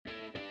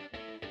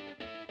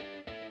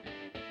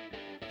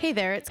Hey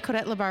there, it's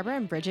Codette LaBarbera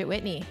and Bridget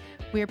Whitney.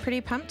 We are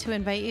pretty pumped to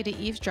invite you to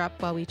eavesdrop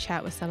while we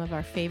chat with some of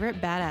our favorite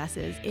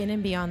badasses in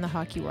and beyond the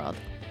hockey world.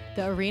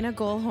 The arena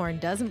goal horn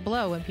doesn't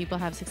blow when people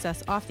have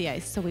success off the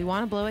ice, so we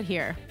want to blow it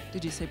here.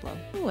 Did you say blow?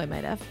 Ooh, I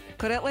might have.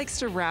 Codette likes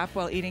to rap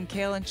while eating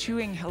kale and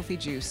chewing healthy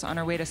juice on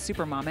her way to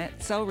Supermom,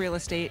 sell real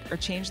estate, or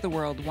change the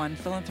world one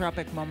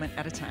philanthropic moment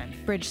at a time.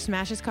 Bridge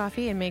smashes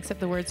coffee and makes up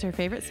the words to her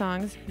favorite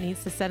songs,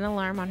 needs to set an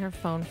alarm on her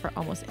phone for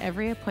almost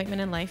every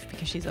appointment in life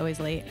because she's always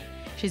late.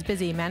 She's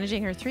busy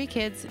managing her 3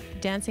 kids,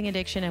 dancing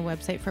addiction, and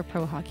website for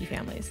pro hockey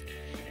families.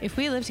 If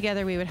we lived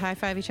together, we would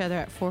high-five each other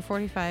at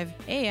 4:45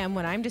 a.m.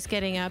 when I'm just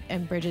getting up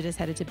and Bridget is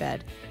headed to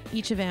bed,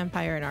 each a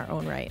vampire in our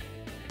own right.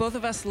 Both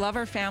of us love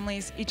our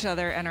families, each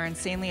other, and our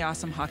insanely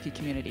awesome hockey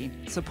community.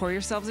 So pour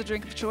yourselves a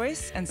drink of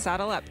choice and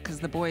saddle up because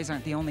the boys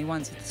aren't the only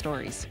ones with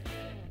stories.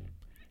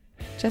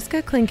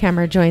 Jessica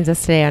Klinkhammer joins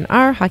us today on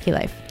Our Hockey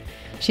Life.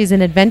 She's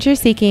an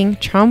adventure-seeking,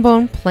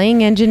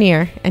 trombone-playing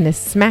engineer and is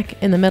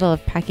smack in the middle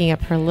of packing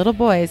up her little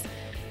boys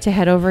to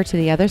head over to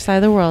the other side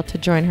of the world to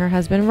join her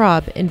husband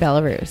Rob in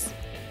Belarus.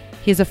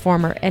 He's a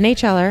former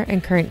NHLer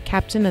and current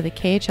captain of the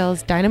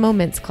KHL's Dynamo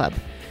Minsk Club.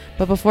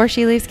 But before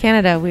she leaves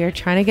Canada, we are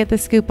trying to get the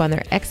scoop on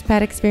their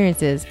expat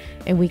experiences,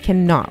 and we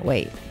cannot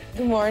wait.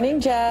 Good morning,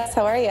 Jess.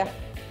 How are you?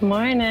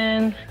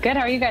 Morning. Good.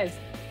 How are you guys?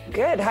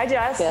 Good. Hi,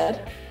 Jess. Good.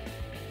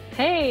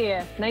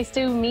 Hey, nice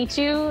to meet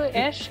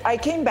you-ish. I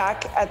came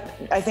back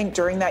I think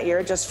during that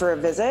year just for a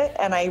visit,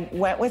 and I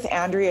went with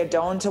Andrea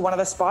Doan to one of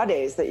the spa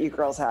days that you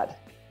girls had.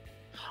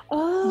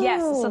 Oh.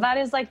 Yes. So that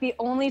is like the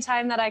only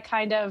time that I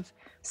kind of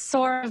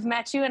sort of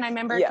met you. And I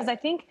remember, because I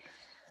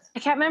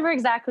can't remember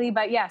exactly,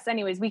 but yes,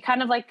 anyways, we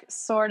kind of like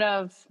sort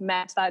of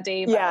met that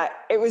day. But, yeah,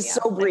 it was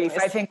so brief.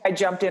 anyways. I think I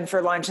jumped in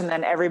for lunch and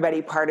then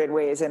everybody parted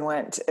ways and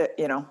went,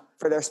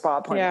 for their spa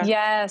appointment.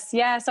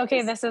 Yes.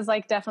 Okay. This is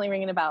like definitely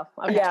ringing a bell.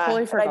 Okay. Yeah,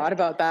 Totally forgot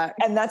about that.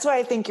 And that's why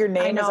I think your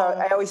name is,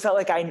 I always felt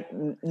like I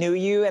knew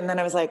you. And then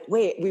I was like,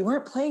 wait, we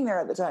weren't playing there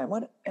at the time.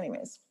 What?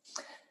 Anyways.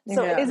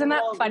 So isn't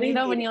that funny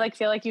though, when you like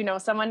feel like you know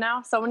someone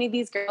now? So many of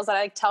these girls that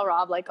I like tell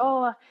Rob like,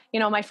 oh,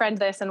 my friend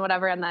this and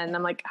whatever. And then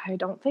I'm like, I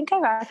don't think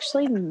I've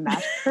actually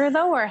met her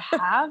though, or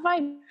have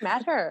I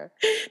met her?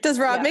 Does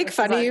Rob make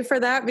fun of you for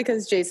that?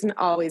 Because Jason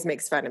always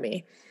makes fun of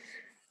me.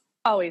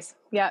 Always.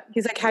 Yeah.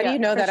 He's like, how do you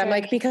know that? Sure. I'm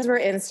like, because we're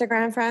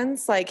Instagram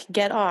friends, like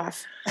get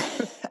off.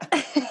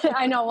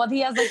 I know. Well, he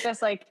has like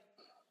this like,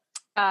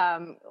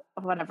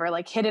 whatever,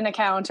 like hidden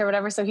account or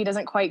whatever. So he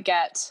doesn't quite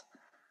get,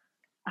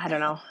 I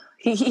don't know.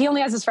 He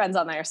only has his friends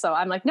on there. So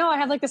I'm like, no, I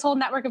have like this whole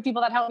network of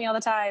people that help me all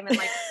the time. And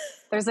like,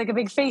 there's like a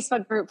big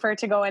Facebook group for it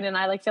to go in. And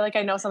I like feel like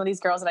I know some of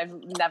these girls and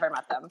I've never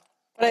met them.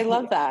 But I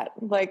love that.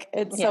 Like,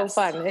 it's so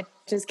fun. It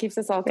just keeps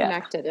us all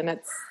connected and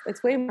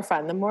it's way more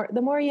fun.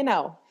 The more you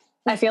know.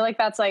 I feel like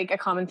that's like a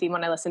common theme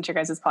when I listen to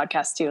your guys'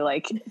 podcast too.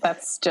 Like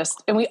that's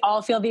just, and we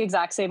all feel the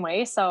exact same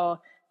way.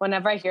 So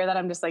whenever I hear that,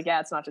 I'm just like,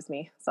 yeah, it's not just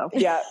me. So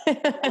yeah,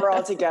 we're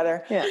all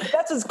together. Yeah.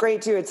 That's what's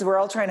great too. We're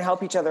all trying to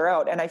help each other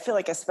out. And I feel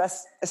like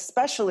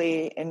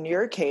especially in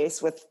your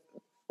case with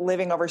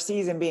living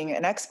overseas and being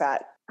an expat.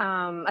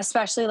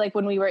 Especially like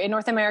when we were in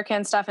North America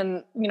and stuff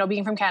and,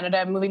 being from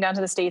Canada, moving down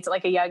to the States at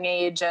like a young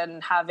age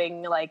and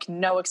having like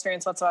no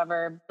experience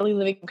whatsoever, really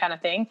living kind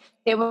of thing.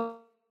 It was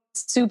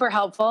super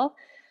helpful.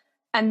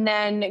 And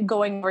then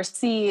going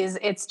overseas,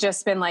 it's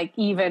just been like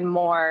even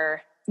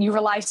more, you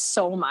rely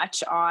so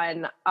much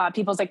on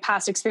people's like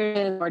past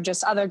experience or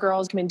just other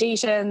girls'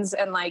 recommendations.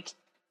 And like,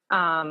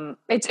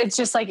 it's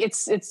just like,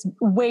 it's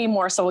way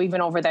more so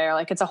even over there.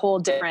 Like it's a whole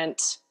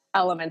different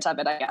element of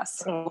it, I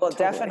guess. Well, totally.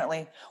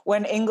 Definitely.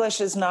 When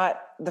English is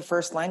not the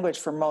first language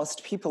for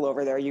most people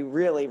over there, you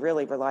really,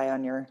 really rely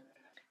on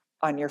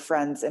your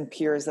friends and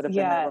peers that have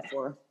been there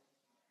before.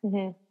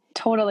 Mm-hmm.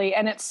 Totally.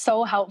 And it's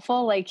so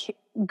helpful. Like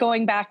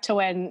going back to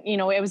when,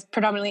 it was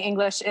predominantly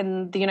English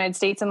in the United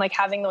States and like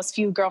having those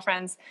few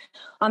girlfriends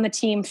on the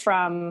team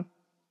from,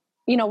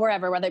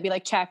 wherever, whether it be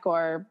like Czech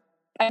or,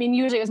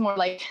 usually it was more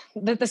like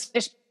the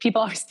Spanish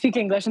people always speak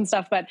English and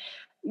stuff, but,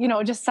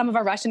 just some of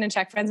our Russian and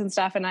Czech friends and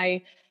stuff.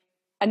 And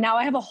now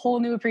I have a whole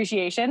new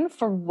appreciation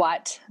for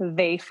what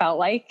they felt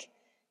like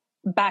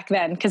back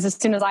then. Cause as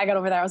soon as I got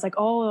over there, I was like,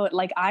 oh,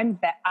 like I'm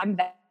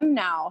them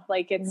now.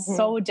 Like it's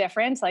so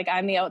different. Like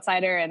I'm the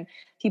outsider and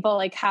people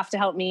like have to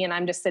help me. And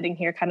I'm just sitting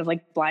here kind of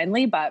like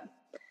blindly, but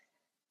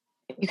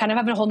you kind of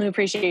have a whole new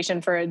appreciation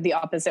for the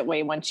opposite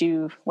way once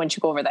you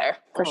go over there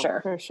for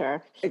sure. For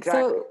sure.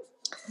 Exactly. So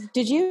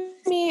did you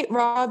meet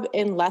Rob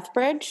in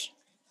Lethbridge?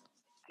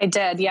 I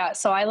did. Yeah.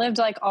 So I lived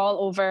like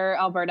all over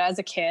Alberta as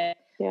a kid.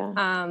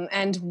 Yeah.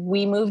 And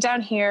we moved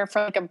down here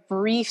for like a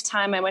brief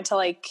time. I went to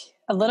like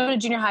a little bit of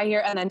junior high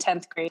here and then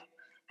 10th grade.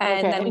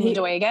 And then we moved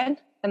away again.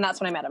 And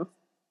that's when I met him.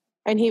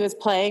 And he was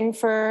playing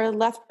for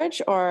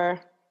Lethbridge or?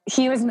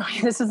 He was, no,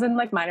 this was in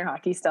like minor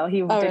hockey still.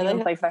 He didn't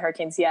even play for the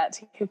Hurricanes yet.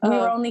 We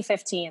were only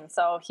 15.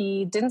 So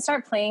he didn't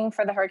start playing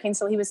for the Hurricanes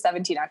till he was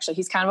 17, actually.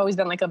 He's kind of always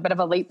been like a bit of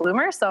a late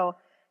bloomer. So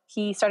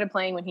he started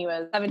playing when he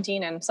was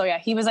 17. And so, yeah,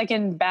 he was like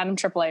in Bantam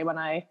AAA when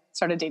I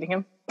started dating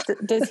him.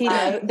 Does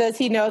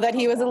he know that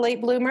he was a late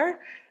bloomer?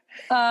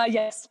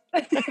 Yes.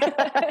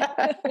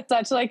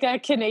 Such like a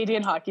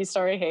Canadian hockey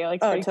story. Hey,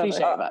 like pretty totally.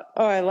 cliche, but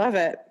I love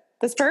it.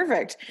 That's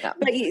perfect. Yeah.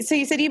 But so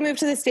you said you moved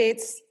to the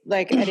States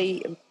like at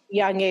a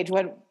young age.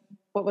 Where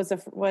was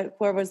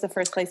the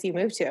first place you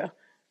moved to?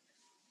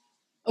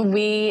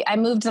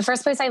 The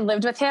first place I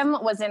lived with him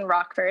was in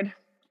Rockford.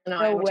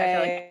 No which way. I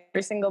feel like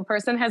every single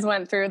person has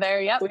went through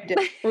there. Yep.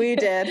 We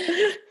did.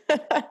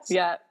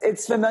 Yeah.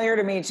 It's familiar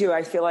to me too.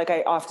 I feel like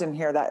I often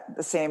hear that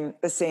the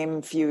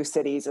same few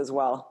cities as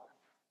well.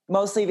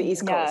 Mostly the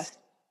East Coast.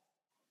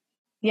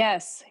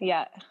 Yes.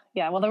 Yeah.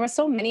 Yeah. Well, there were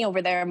so many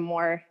over there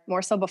more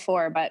so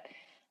before, but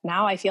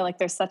now I feel like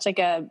there's such like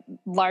a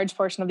large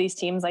portion of these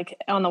teams like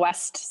on the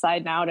West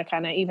side now to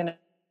kind of even it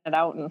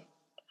out. And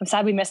I'm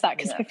sad we missed that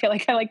because I feel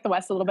like I like the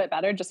West a little bit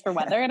better just for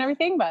weather and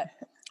everything, but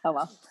oh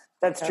well.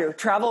 That's true.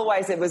 Travel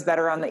wise, it was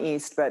better on the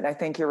East, but I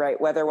think you're right.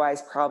 Weather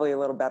wise, probably a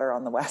little better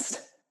on the West.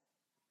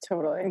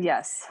 Totally.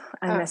 Yes.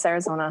 I miss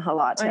Arizona a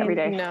lot every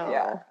day. No.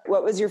 Yeah.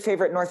 What was your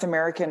favorite North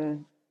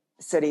American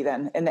city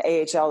then in the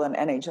AHL and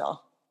NHL?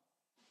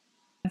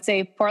 I'd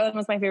say Portland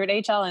was my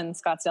favorite AHL and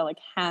Scottsdale, like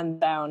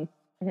hands down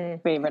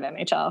favorite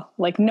NHL.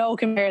 Like no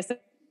comparison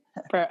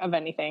of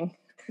anything.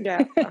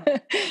 Yeah.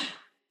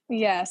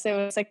 Yeah.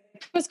 So it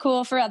was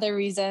cool for other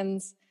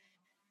reasons.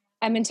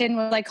 Edmonton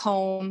was like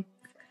home.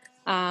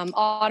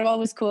 Ottawa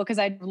was cool because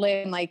I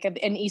live in like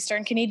an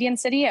Eastern Canadian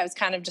city. I was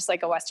kind of just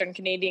like a Western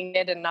Canadian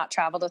kid and not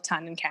traveled a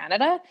ton in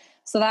Canada.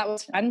 So that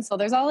was fun. So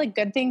there's all like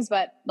good things,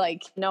 but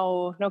like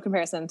no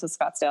comparison to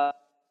Scottsdale.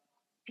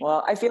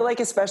 Well, I feel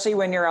like especially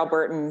when you're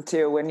Albertan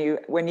too,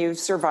 when you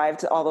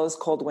survived all those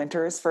cold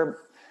winters for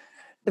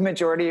the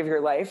majority of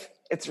your life,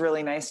 it's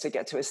really nice to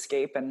get to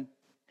escape and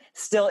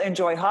still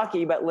enjoy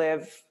hockey, but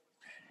live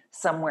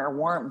somewhere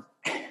warm.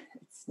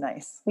 It's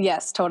nice.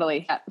 Yes,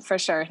 totally. Yeah, for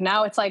sure.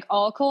 Now it's like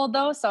all cold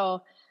though.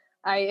 So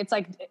it's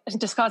like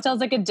Scottsdale is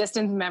like a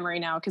distant memory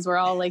now because we're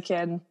all like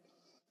in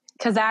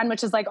Kazan,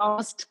 which is like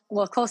almost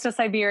close to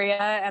Siberia,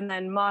 and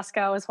then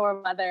Moscow is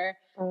horrible weather.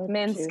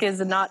 Minsk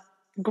is not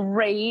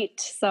great.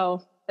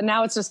 So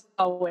now it's just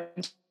all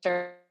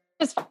winter.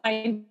 It's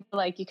fine.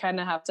 Like you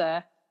kind of have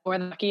to where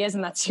the hockey is,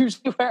 and that's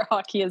usually where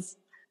hockey is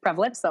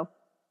prevalent. So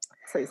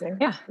freezing.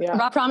 Yeah.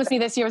 Rob promised me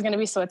this year was going to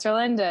be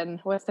Switzerland,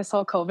 and with this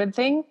whole COVID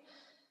thing,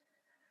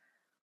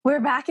 we're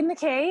back in the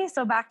K,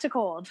 so back to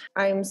cold.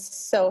 I'm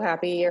so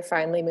happy you're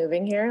finally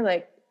moving here.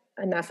 Like,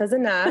 enough is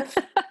enough.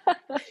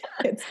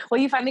 Well,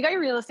 you finally got your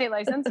real estate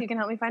license. You can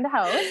help me find a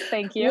house.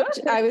 Thank you.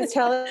 I was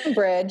telling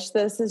Bridge,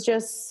 this is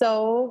just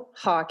so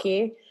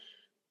hockey.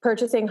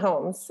 Purchasing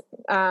homes.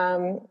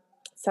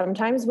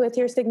 Sometimes with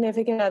your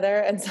significant other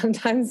and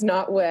sometimes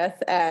not with.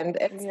 And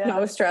it's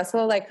so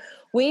stressful. Like,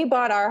 we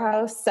bought our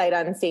house sight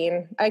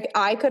unseen.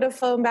 I could have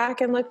flown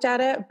back and looked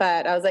at it,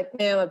 but I was like,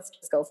 man, let's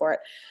just go for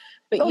it.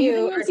 But you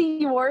didn't even see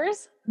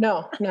yours?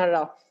 No, not at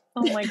all.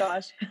 Oh my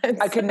gosh.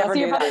 I could never do that.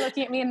 You're probably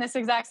looking at me in this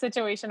exact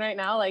situation right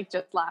now, like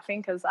just laughing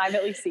because I've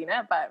at least seen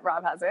it, but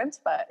Rob hasn't.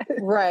 But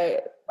right.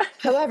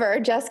 However,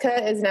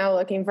 Jessica is now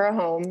looking for a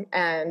home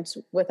and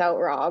without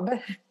Rob.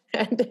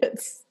 And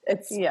it's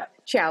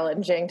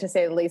challenging to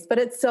say the least, but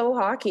it's so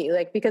hockey,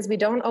 like, because we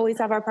don't always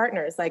have our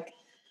partners. Like,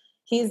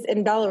 he's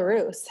in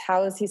Belarus.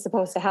 How is he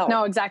supposed to help?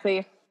 No,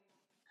 exactly.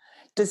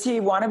 Does he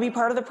want to be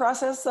part of the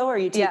process though? Are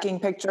you taking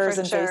pictures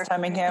and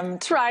FaceTiming him?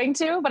 Trying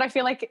to, but I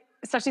feel like,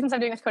 especially since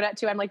I'm doing this Codette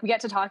too, I'm like, we get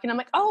to talk and I'm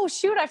like, oh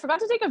shoot, I forgot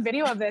to take a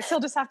video of this. He'll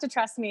just have to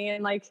trust me.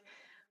 And like,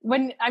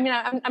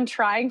 I'm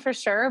trying for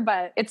sure,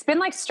 but it's been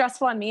like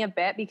stressful on me a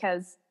bit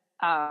because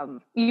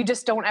you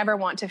just don't ever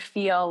want to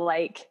feel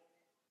like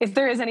if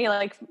there is any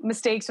like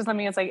mistakes or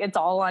something, it's like, it's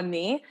all on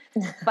me.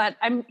 But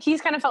he's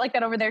kind of felt like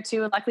that over there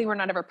too. Luckily we're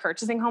not ever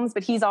purchasing homes,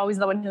 but he's always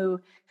the one who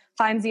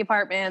finds the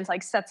apartments,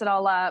 like sets it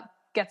all up,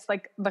 gets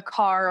like the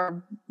car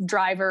or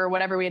driver or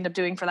whatever we end up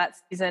doing for that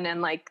season,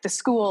 and like the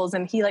schools,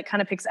 and he like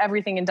kind of picks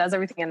everything and does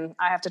everything, and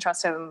I have to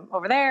trust him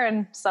over there.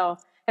 And so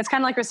it's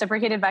kind of like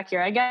reciprocated back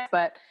here, I guess,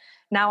 but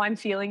now I'm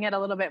feeling it a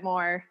little bit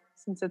more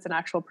since it's an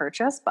actual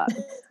purchase, but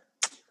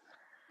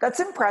that's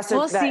impressive.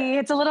 We'll see.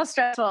 It's a little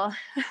stressful.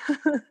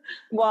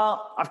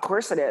 Well, of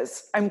course it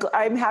is.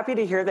 I'm happy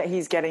to hear that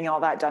he's getting all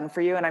that done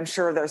for you, and I'm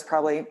sure there's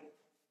probably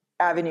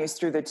avenues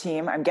through the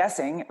team, I'm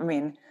guessing,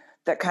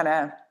 that kind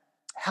of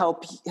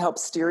help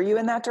steer you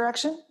in that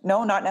direction?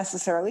 No, not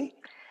necessarily.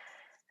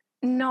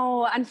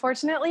 No,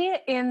 unfortunately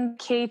in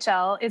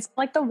KHL, it's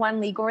like the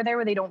one league over there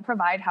where they don't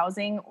provide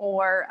housing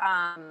or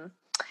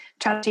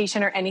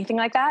transportation or anything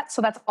like that.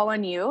 So that's all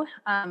on you.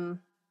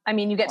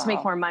 You get to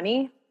make more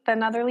money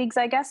than other leagues,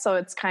 I guess. So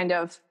it's kind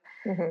of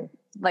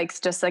like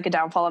just like a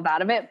downfall of that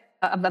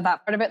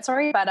part of it.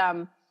 Sorry.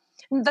 But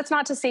that's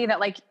not to say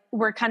that like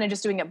we're kind of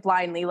just doing it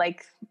blindly.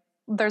 Like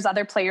there's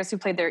other players who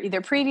played there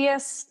either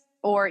previous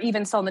or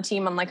even still on the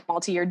team on like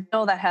multi-year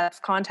deal that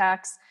have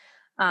contacts.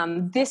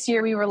 This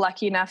year we were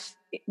lucky enough,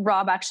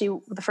 Rob actually,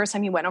 the first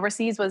time he went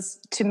overseas was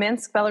to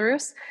Minsk,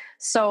 Belarus.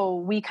 So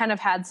we kind of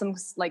had some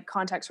like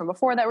contacts from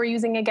before that we're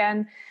using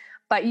again,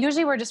 but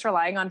usually we're just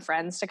relying on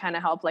friends to kind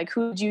of help. Like,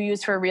 who do you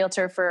use for a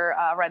realtor for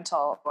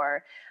rental,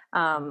 or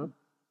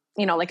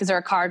like, is there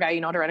a car guy,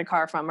 to rent a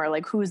car from, or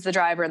like, who's the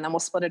driver? And then we'll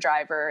split a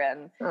driver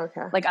and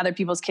like other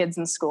people's kids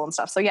in school and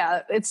stuff. So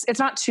yeah, it's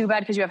not too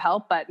bad because you have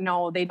help, but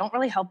no, they don't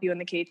really help you in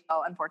the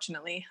KTL,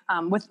 unfortunately,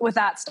 with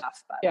that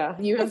stuff. But yeah,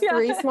 you have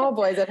 3 small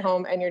boys at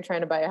home and you're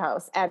trying to buy a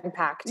house and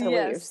pack to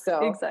leave.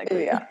 So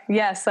exactly. Yeah.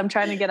 Yes. I'm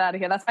trying to get out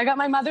of here. I got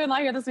my mother-in-law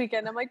here this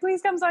weekend. I'm like,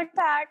 please come so I can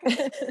pack.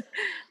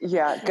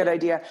 Yeah. Good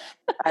idea.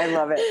 I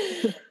love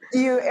it.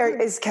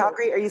 Is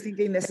Calgary, are you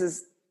thinking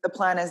the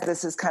plan is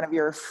this is kind of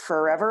your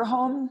forever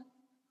home?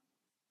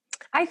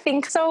 I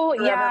think so.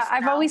 Forever yeah. for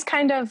I've now? always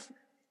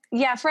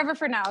forever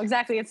for now.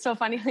 Exactly. It's so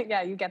funny.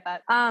 Yeah, you get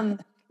that.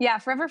 Yeah,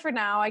 forever for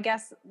now. I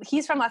guess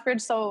he's from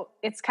Lethbridge, so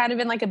it's kind of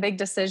been like a big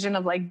decision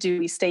of like, do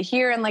we stay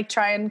here and like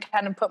try and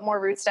kind of put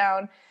more roots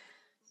down?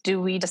 Do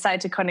we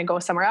decide to kind of go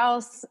somewhere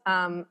else?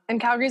 And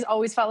Calgary's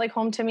always felt like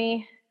home to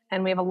me,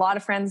 and we have a lot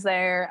of friends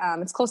there.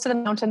 It's close to the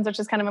mountains, which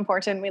is kind of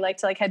important. We like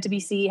to like head to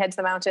BC, head to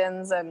the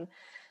mountains, and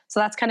so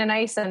that's kind of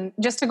nice. And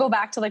just to go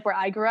back to like where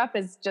I grew up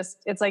is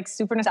it's like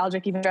super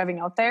nostalgic even driving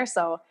out there.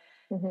 So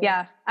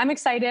yeah, I'm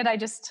excited.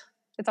 It's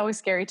always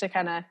scary to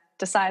kind of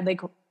decide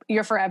like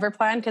your forever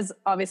plan, because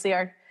obviously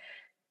our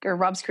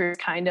Rob's career is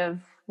kind of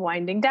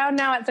winding down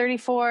now at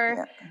 34.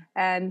 Yeah.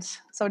 And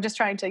so just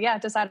trying to,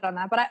 decide on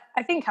that. But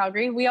I think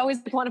Calgary, we always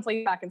want to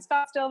play back in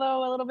Scottsdale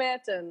though a little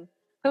bit. And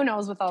who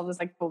knows with all this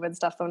like COVID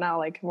stuff though now,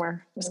 like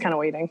we're just kind of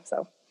waiting.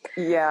 So.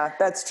 Yeah,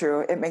 that's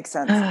true. It makes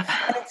sense. And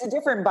it's a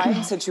different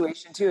buying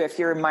situation too. If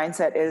your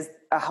mindset is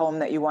a home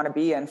that you want to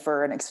be in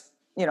for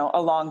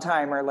a long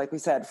time, or like we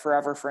said,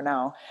 forever for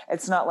now.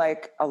 It's not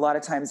like a lot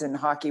of times in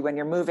hockey when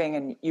you're moving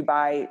and you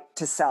buy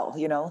to sell,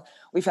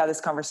 we've had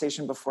this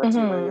conversation before too,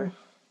 where you're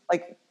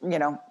like,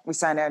 we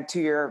signed a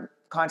 2-year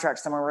contract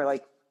somewhere where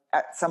like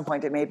at some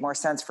point it made more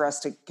sense for us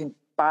to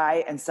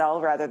buy and sell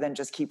rather than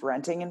just keep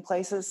renting in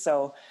places.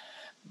 So,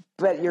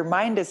 but your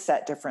mind is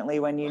set differently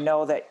when you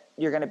know that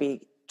you're going to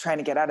be trying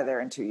to get out of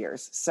there in 2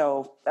 years.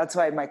 So that's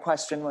why my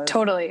question was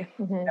totally,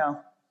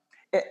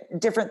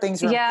 different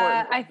things are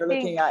important. I You're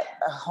looking at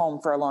a home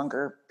for a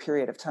longer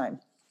period of time.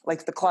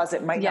 Like the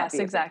closet might not be.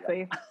 Yes,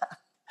 exactly.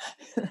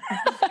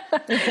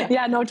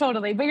 Yeah, no,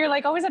 totally. But you're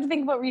like, always have to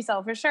think about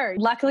resale for sure.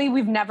 Luckily,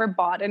 we've never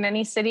bought in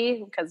any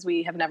city because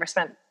we have never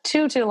spent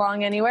too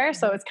long anywhere.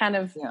 So it's kind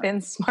of been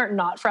smart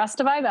not for us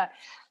to buy. But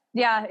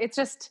yeah, it's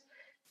just,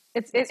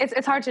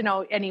 it's hard to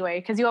know anyway,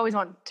 because you always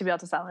want to be able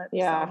to sell it.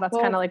 Yeah. So that's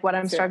kind of like what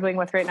I'm struggling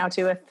with right now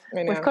too with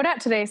Codette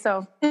today.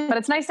 So, but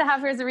it's nice to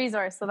have her as a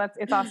resource. So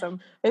it's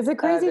awesome. It's a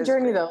crazy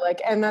journey though. Like,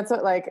 and that's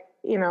what like,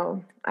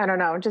 I don't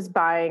know, just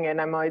buying.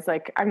 And I'm always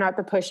like, I'm not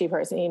the pushy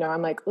person,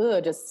 I'm like,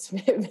 just,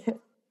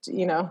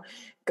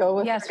 go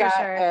with yes, that. For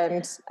sure.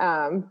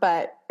 And,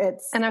 but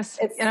I was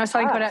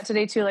telling Codette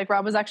today too, like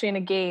Rob was actually in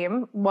a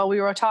game while we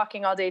were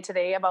talking all day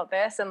today about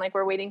this. And like,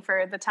 we're waiting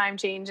for the time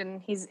change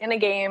and he's in a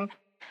game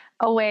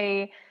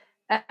away.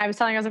 And I was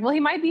telling her, I was like, well, he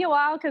might be a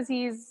while because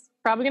he's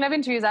probably gonna have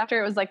interviews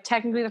after. It was like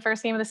technically the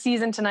first game of the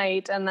season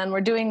tonight, and then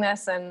we're doing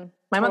this, and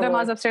my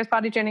mother-in-law's upstairs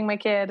potty training my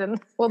kid.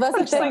 And well, that's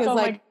the thing, is oh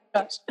like,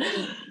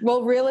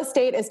 well, real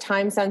estate is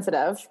time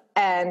sensitive,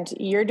 and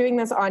you're doing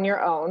this on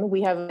your own.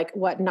 We have like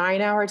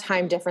 9-hour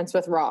time difference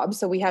with Rob,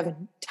 so we have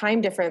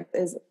time difference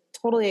is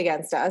totally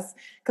against us,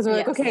 because we're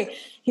like, okay,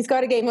 he's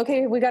got a game.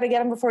 Okay, we got to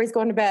get him before he's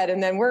going to bed,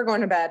 and then we're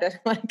going to bed. And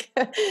like,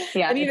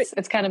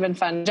 it's kind of been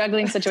fun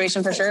juggling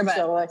situation for sure. But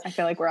I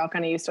feel like we're all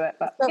kind of used to it.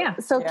 But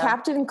so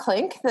Captain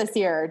Klink this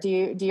year, do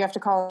you have to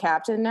call him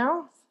captain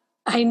now?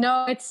 I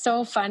know, it's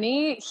so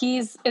funny.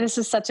 This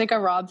is such like a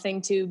Rob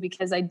thing too,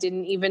 because I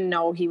didn't even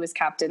know he was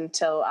captain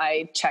till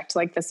I checked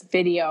like this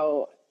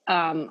video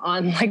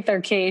on like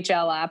their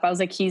KHL app. I was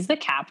like, he's the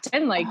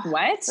captain? Like,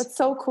 what? That's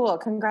so cool.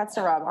 Congrats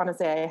to Rob.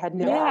 Honestly, I had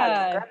no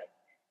idea.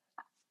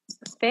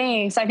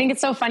 Thanks. I think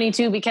it's so funny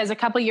too, because a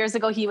couple of years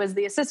ago he was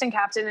the assistant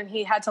captain and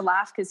he had to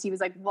laugh because he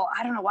was like, well,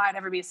 I don't know why I'd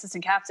ever be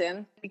assistant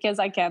captain because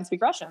I can't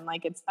speak Russian.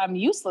 Like I'm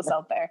useless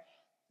out there.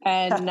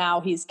 And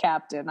now he's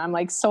captain. I'm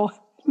like, so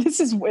is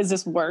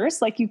this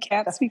worse? Like you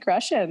can't speak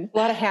Russian. A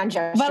lot of hand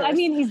gestures. But I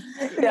mean,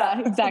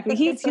 exactly.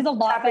 He's a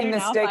lot better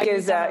now. Tapping the stick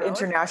is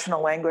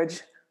international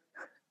language.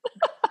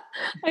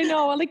 I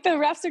know. Like the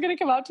refs are going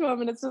to come out to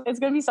him, and it's going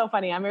to be so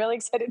funny. I'm really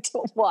excited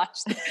to watch.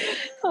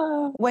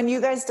 When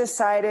you guys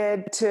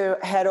decided to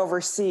head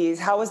overseas,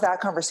 how was that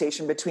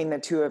conversation between the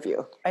two of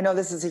you? I know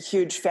this is a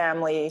huge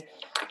family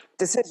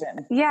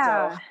decision.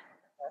 Yeah. So.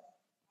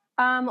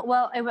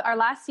 Our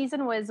last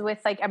season was with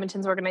like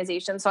Edmonton's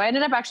organization, so I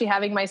ended up actually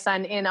having my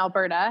son in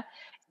Alberta,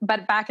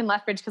 but back in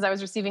Lethbridge because I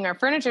was receiving our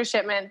furniture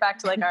shipment back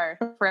to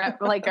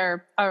like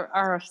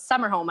our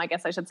summer home, I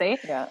guess I should say.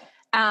 Yeah.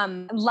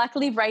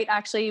 Luckily,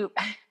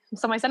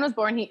 so my son was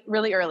born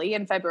really early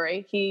in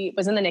February. He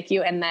was in the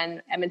NICU, and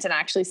then Edmonton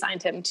actually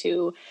signed him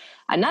to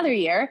another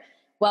year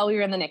while we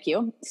were in the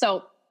NICU.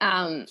 So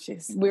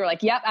we were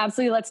like, yep,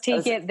 absolutely. Let's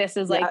take it. This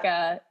is like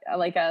a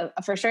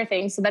for sure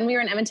thing. So then we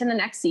were in Edmonton the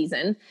next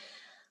season,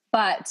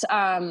 but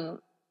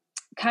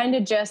kind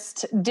of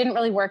just didn't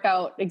really work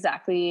out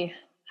exactly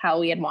how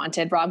we had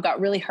wanted. Rob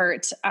got really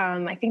hurt.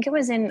 I think it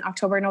was in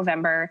October,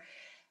 November,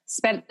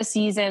 spent the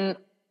season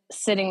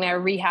sitting there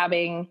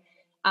rehabbing.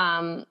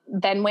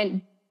 Then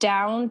went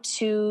down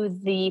to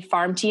the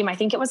farm team. I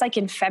think it was like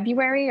in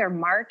February or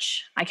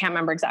March. I can't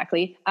remember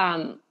exactly.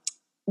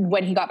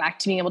 When he got back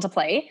to being able to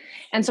play.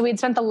 And so we'd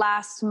spent the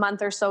last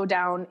month or so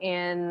down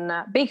in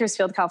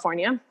Bakersfield,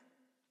 California.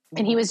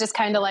 And he was just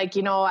kind of like,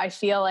 I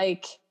feel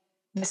like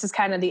this is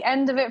kind of the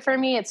end of it for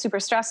me. It's super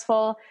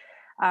stressful.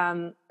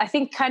 I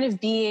think kind of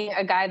being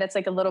a guy that's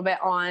like a little bit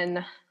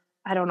on,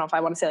 I don't know if I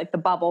want to say like the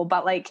bubble,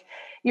 but like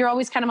you're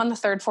always kind of on the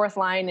third, fourth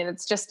line. And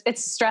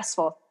it's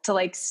stressful to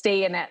like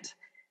stay in it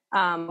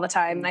all the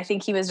time. And I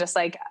think he was just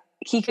like,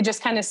 he could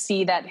just kind of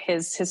see that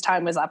his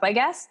time was up, I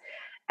guess.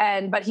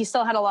 But he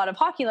still had a lot of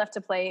hockey left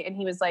to play. And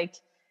he was like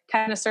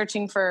kind of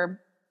searching for,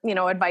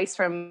 advice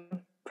from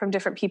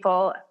different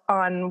people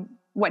on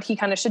what he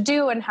kind of should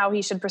do and how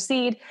he should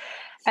proceed.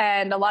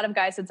 And a lot of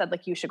guys had said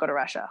like, you should go to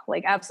Russia.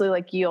 Like, absolutely.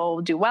 Like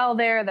you'll do well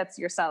there. That's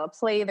your style of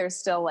play. There's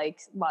still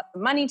like lots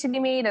of money to be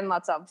made and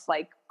lots of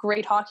like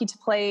great hockey to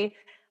play.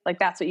 Like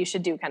that's what you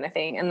should do kind of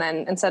thing. And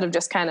then instead of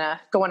just kind of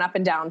going up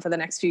and down for the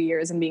next few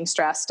years and being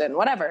stressed and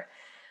whatever.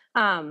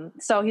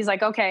 So he's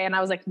like, okay. And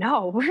I was like,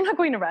 no, we're not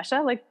going to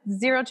Russia. Like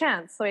zero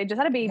chance. So I just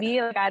had a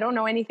baby. Like, I don't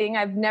know anything.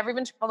 I've never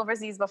even traveled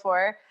overseas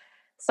before.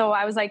 So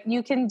I was like,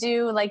 you can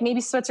do like maybe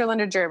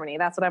Switzerland or Germany.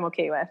 That's what I'm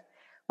okay with,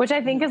 which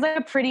I think is like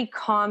a pretty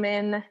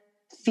common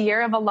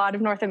fear of a lot of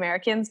North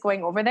Americans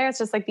going over there. It's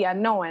just like the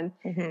unknown.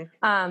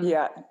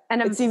 Yeah.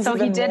 And it seems so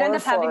he did end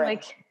up having foreign.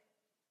 like,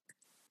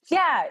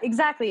 yeah,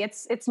 exactly.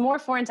 It's more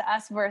foreign to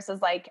us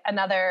versus like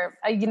another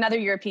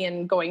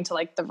European going to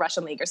like the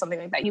Russian league or something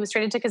like that. He was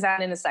traded to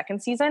Kazan in his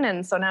second season.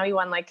 And so now he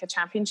won like a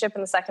championship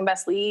in the second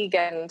best league.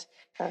 And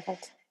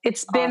Perfect.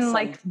 it's been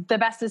like the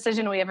best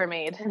decision we ever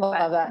made.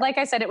 Love that. Like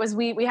I said, it was,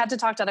 we had to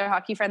talk to other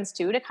hockey friends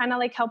too, to kind of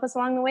like help us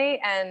along the way.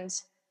 And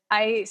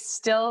I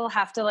still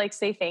have to like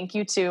say thank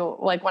you to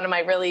like one of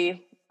my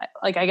really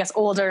like, I guess,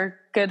 older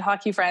good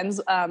hockey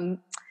friends,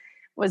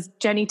 was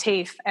Jenny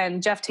Tafe,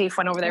 and Jeff Tafe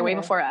went over there way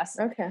before us.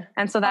 Okay.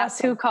 And so that's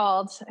who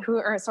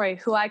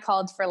I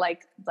called for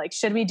like,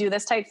 should we do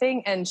this type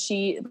thing? And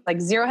she like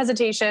zero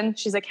hesitation.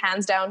 She's like,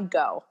 hands down,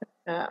 go.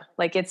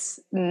 Like it's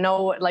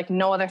no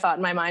other thought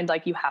in my mind.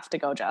 Like you have to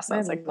go, Jess. I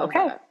was like,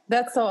 okay.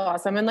 That's so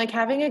awesome. And like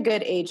having a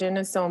good agent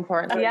is so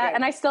important. Yeah.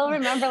 And I still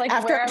remember like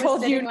After where I I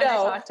told was sitting you when I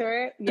no. talked to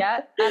her. Yeah.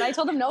 And I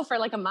told him no for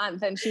like a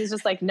month, and she was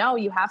just like, no,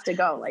 you have to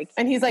go. Like,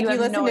 And he's like, you have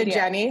listen no to idea."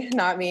 Jenny,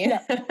 not me.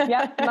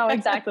 Yeah, no,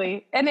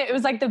 exactly. And it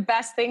was like the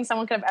best thing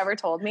someone could have ever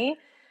told me.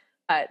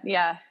 But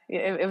yeah,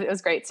 it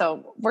was great.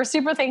 So we're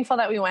super thankful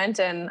that we went,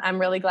 and I'm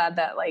really glad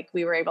that like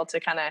we were able to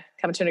kind of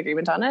come to an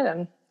agreement on it,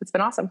 and it's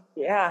been awesome.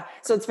 Yeah.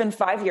 So it's been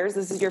 5 years.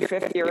 This is your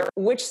 5th year.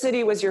 Which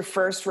city was your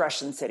first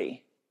Russian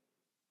city?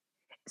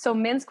 So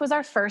Minsk was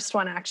our first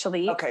one,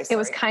 actually. Okay. It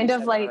was sorry. kind You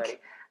of said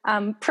like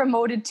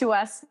promoted to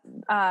us.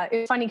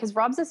 It's funny because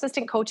Rob's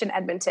assistant coach in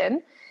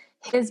Edmonton,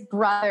 his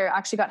brother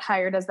actually got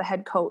hired as the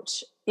head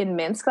coach in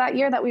Minsk that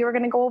year that we were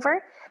going to go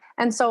over.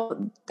 And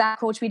so that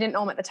coach, we didn't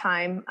know him at the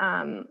time.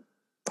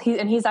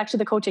 He's actually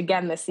the coach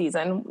again this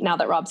season now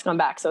that Rob's gone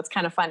back. So it's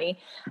kind of funny.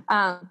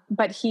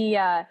 But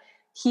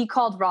he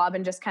called Rob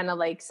and just kind of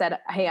like said,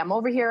 hey, I'm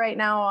over here right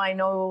now. I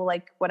know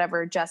like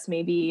whatever, Jess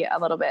may be a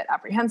little bit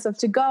apprehensive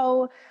to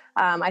go.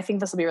 I think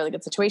this will be a really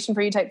good situation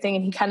for you type thing.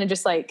 And he kind of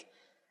just like,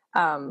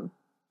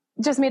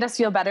 just made us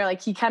feel better.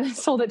 Like he kind of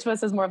sold it to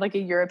us as more of like a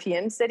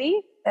European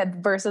city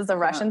versus a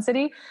Russian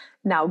city.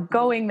 Now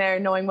going there,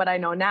 knowing what I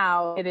know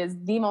now, it is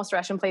the most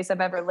Russian place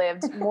I've ever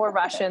lived, more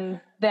Russian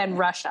than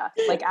Russia.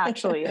 Like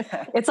actually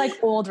it's like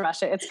old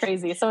Russia. It's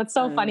crazy. So it's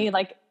so funny.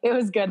 Like it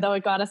was good though.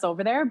 It got us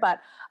over there, but,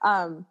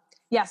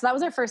 yeah, so that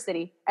was our first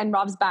city, and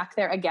Rob's back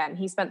there again.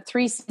 He spent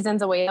 3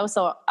 seasons away.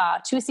 So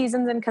 2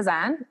 seasons in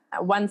Kazan,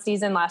 1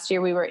 season last year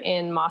we were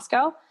in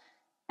Moscow,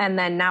 and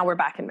then now we're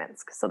back in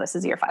Minsk. So this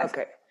is year 5.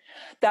 Okay.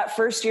 That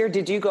first year,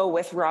 did you go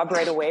with Rob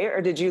right away,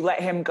 or did you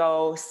let him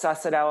go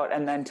suss it out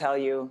and then tell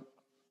you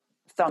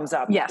thumbs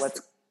up?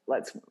 Yes.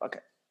 Let's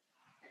okay.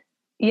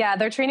 Yeah,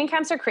 their training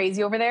camps are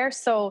crazy over there.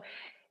 So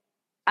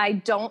I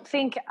don't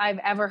think I've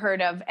ever heard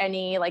of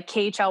any like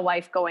KHL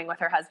wife going with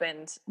her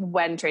husband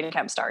when training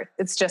camp starts.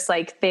 It's just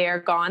like they're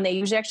gone. They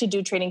usually actually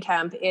do training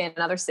camp in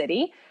another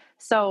city.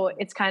 So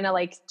it's kind of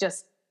like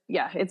just,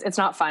 yeah, it's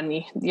not fun.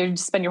 You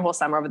just spend your whole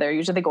summer over there.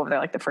 Usually they go over there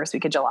like the first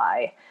week of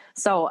July.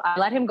 So I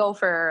let him go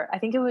for, I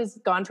think it was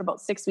gone for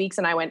about 6 weeks,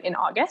 and I went in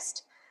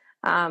August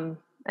and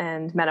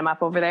met him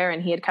up over there,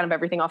 and he had kind of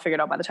everything all figured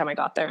out by the time I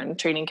got there, and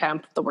training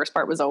camp, the worst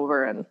part was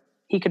over and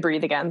he could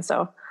breathe again.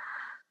 So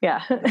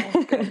yeah.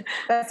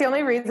 That's the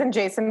only reason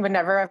Jason would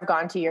never have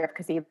gone to Europe,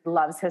 because he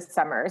loves his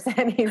summers,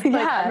 and he's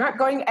like, I'm not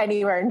going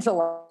anywhere in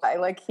July.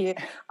 Like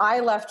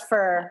I left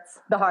for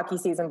the hockey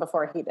season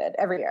before he did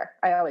every year.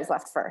 I always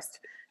left first.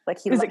 Like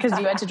Is it because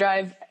you had to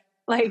drive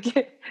like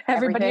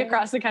everybody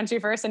across the country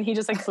first, and he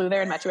just like flew there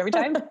and met you every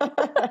time?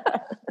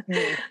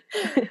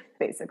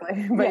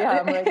 Basically. But yeah,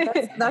 I'm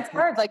like, that's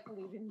hard. Like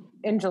leaving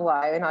in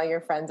July and all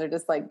your friends are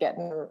just like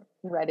getting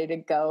ready to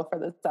go for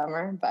the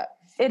summer. But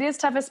it is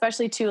tough,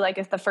 especially too, like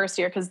if the first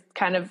year, because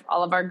kind of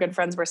all of our good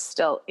friends were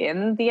still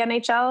in the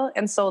NHL.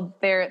 And so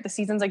the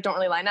seasons like don't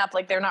really line up.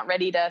 Like they're not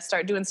ready to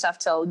start doing stuff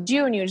till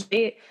June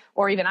usually,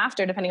 or even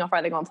after, depending on how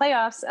far they go in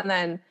playoffs. And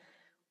then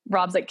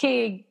Rob's like,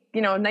 "Okay,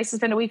 nice to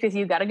spend a week with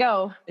you. Got to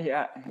go."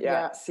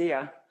 Yeah. See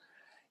ya.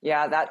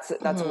 Yeah. That's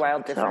a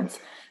wild difference.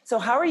 So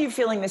how are you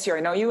feeling this year?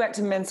 I know you went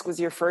to Minsk was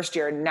your first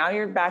year. Now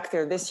you're back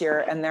there this year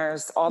and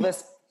there's all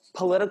this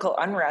political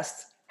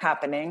unrest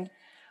happening.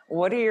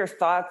 What are your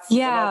thoughts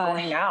about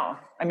going now?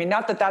 I mean,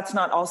 not that that's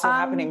not also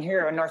happening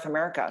here in North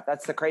America.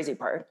 That's the crazy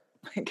part.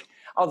 Like,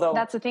 although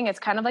that's the thing, it's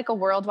kind of like a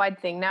worldwide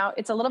thing now.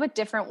 It's a little bit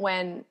different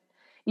when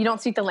you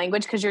don't speak the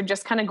language, because you're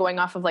just kind of going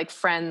off of like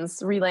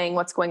friends relaying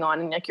what's going on,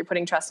 and like you're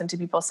putting trust into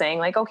people saying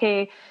like,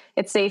 okay,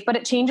 it's safe, but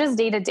it changes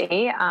day to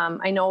day.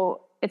 I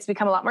know it's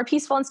become a lot more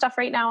peaceful and stuff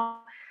right now.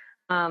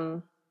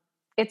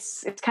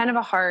 It's kind of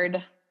a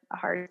hard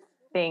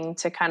thing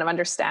to kind of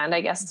understand,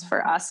 I guess,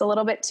 for us a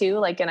little bit too.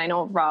 Like, and I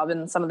know Rob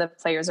and some of the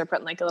players are put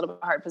in like a little bit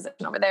of a hard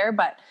position over there,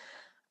 but,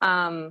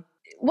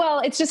 well,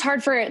 it's just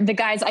hard for the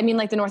guys. I mean,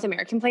 like the North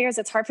American players,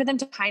 it's hard for them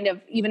to kind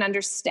of even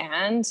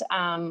understand,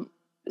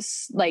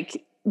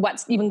 like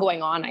what's even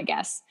going on, I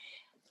guess.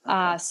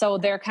 So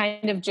they're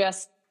kind of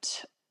just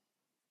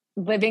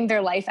living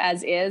their life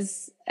as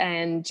is,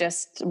 and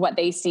just what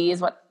they see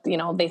is what,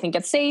 they think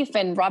it's safe.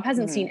 And Rob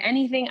hasn't seen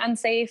anything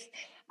unsafe.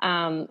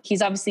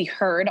 He's obviously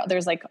heard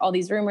there's like all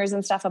these rumors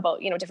and stuff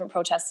about, different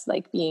protests,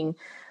 like being,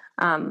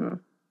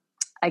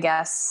 I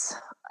guess,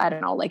 I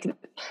don't know, like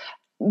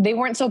they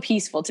weren't so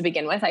peaceful to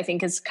begin with, I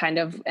think is kind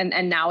of,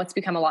 and now it's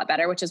become a lot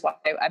better, which is why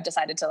I've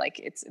decided to like,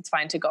 it's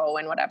fine to go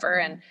and whatever.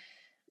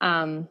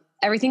 And,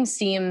 everything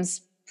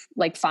seems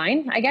like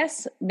fine, I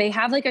guess. They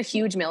have like a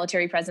huge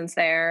military presence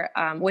there,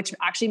 which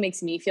actually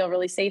makes me feel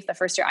really safe. The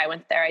first year I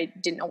went there, I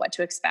didn't know what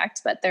to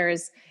expect, but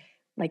there's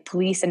like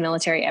police and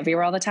military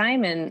everywhere all the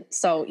time. And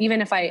so even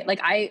if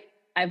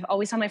I've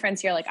always told my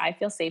friends here, like I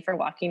feel safer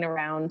walking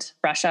around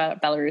Russia,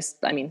 Belarus.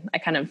 I mean,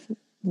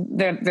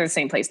 they're the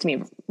same place to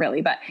me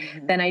really, but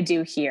than I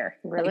do here.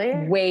 Really?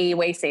 Like, way,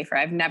 way safer.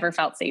 I've never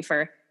felt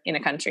safer in a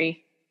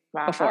country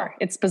before.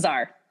 It's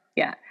bizarre.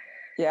 Yeah.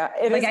 Yeah.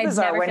 It is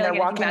bizarre when they're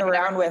walking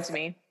around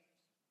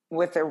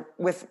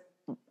with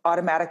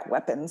automatic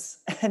weapons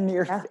and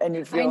you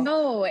feel, I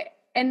know.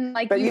 And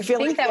like, but you feel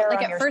think like that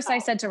like at first I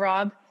said to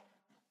Rob,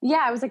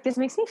 I was like, this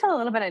makes me feel a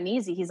little bit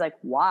uneasy. He's like,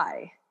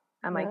 why?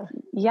 I'm like,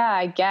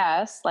 I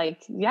guess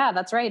like,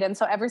 that's right. And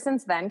so ever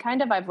since then,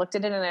 kind of, I've looked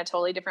at it in a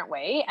totally different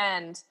way,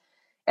 and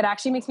it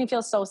actually makes me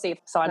feel so safe.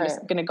 So I'm just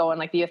going to go and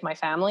like be with my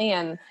family,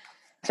 and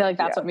I feel like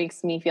that's what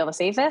makes me feel the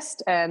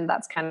safest. And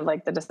that's kind of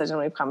like the decision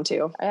we've come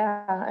to.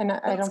 Yeah. And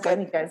I don't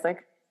blame you guys.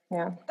 Like,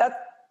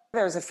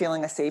 there's a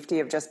feeling of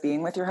safety of just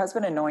being with your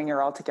husband and knowing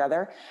you're all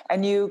together,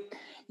 and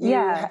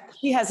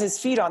he has his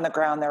feet on the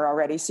ground there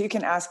already. So you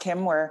can ask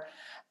him where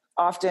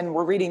often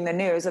we're reading the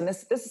news, and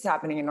this is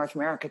happening in North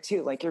America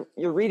too. Like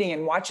you're reading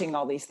and watching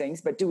all these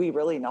things, but do we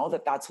really know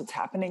that that's what's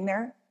happening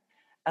there?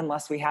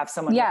 Unless we have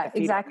someone with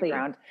the feet on the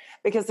ground,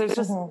 because there's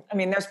just, I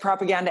mean, there's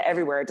propaganda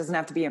everywhere. It doesn't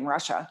have to be in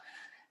Russia.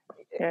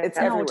 It's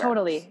everywhere.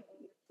 Totally.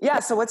 Yeah.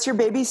 So what's your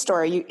baby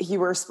story? You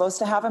were supposed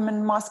to have him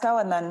in Moscow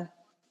and then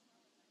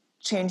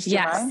changed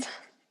your mind?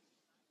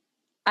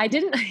 I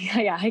didn't.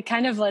 I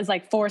kind of was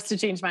like forced to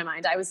change my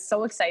mind. I was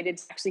so excited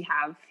to actually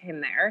have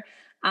him there.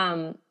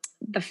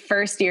 The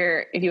first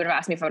year, if you would have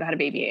asked me if I would have had a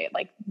baby,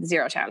 like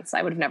zero chance.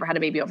 I would have never had a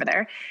baby over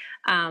there.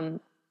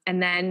 And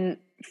then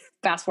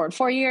fast forward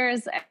 4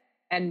 years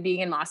and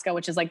being in Moscow,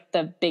 which is like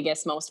the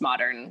biggest, most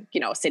modern,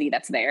 city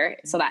that's there.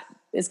 So that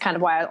is kind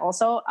of why I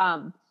also,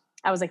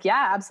 I was like,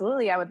 yeah,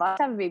 absolutely. I would love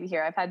to have a baby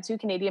here. I've had 2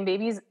 Canadian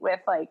babies with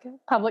like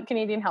public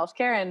Canadian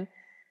healthcare, and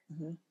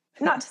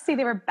not to say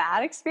they were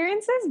bad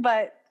experiences,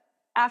 but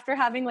after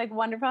having like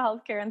wonderful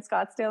healthcare in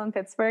Scottsdale and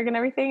Pittsburgh and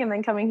everything, and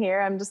then coming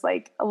here, I'm just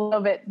like a little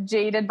bit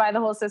jaded by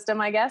the whole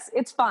system, I guess.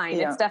 It's fine.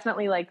 Yeah. It's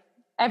definitely like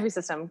every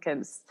system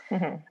has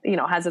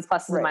its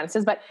pluses and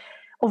minuses, but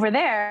over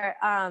there,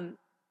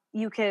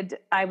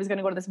 I was going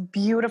to go to this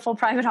beautiful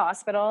private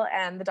hospital,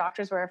 and the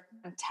doctors were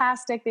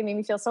fantastic. They made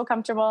me feel so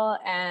comfortable.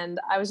 And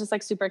I was just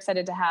like super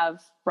excited to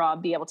have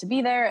Rob be able to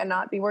be there and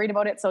not be worried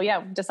about it. So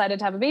decided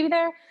to have a baby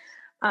there.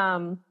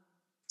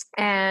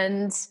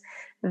 And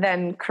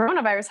then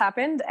coronavirus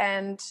happened,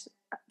 and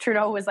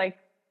Trudeau was like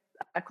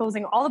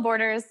closing all the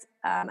borders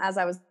as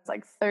I was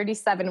like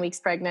 37 weeks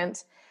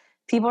pregnant.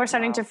 People were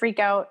starting to freak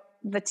out.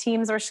 The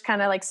teams were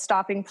kind of like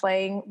stopping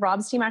playing.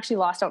 Rob's team actually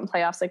lost out in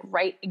playoffs, like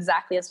right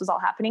exactly as was all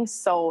happening.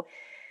 So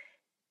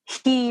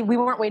we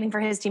weren't waiting for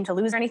his team to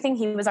lose or anything.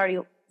 He was already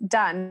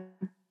done.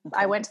 Okay.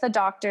 I went to the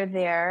doctor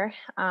there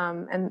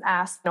and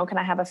asked, can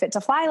I have a fit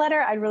to fly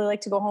letter? I'd really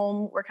like to go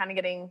home. We're kind of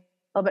getting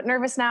a little bit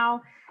nervous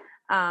now.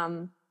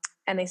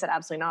 And they said,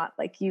 absolutely not.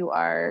 Like you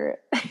are,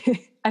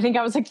 I think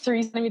I was like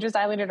 3 centimeters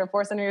dilated or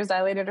 4 centimeters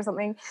dilated or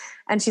something.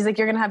 And she's like,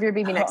 you're going to have your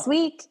baby next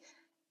week.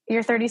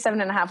 You're 37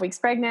 and a half weeks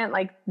pregnant,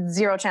 like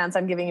zero chance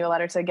I'm giving you a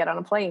letter to get on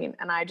a plane.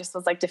 And I just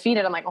was like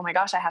defeated. I'm like, oh my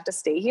gosh, I have to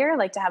stay here,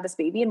 like to have this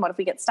baby. And what if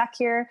we get stuck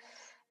here?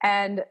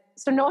 And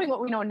so knowing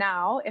what we know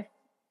now, if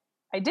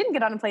I didn't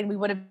get on a plane, we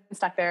would have been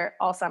stuck there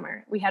all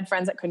summer. We had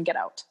friends that couldn't get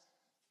out,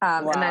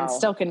 and then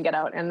still couldn't get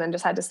out, and then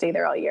just had to stay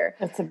there all year.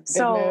 That's a big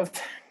move.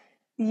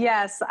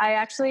 Yes, I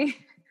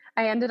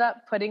ended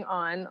up putting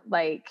on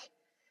like,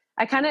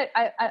 I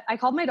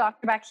called my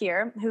doctor back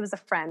here, who was a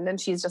friend, and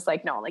she's just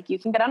like, no, like you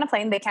can get on a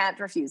plane. They can't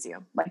refuse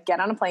you. Like get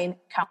on a plane,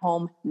 come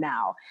home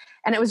now.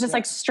 And it was just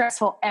like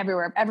stressful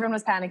everywhere. Everyone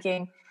was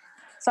panicking.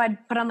 So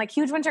I'd put on like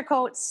huge winter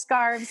coats,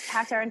 scarves,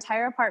 packed our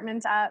entire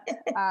apartment up.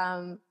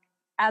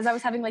 As I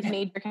was having like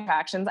major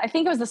contractions, I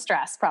think it was the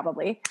stress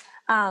probably.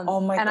 Oh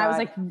my God. I was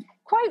like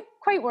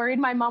quite worried.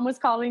 My mom was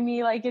calling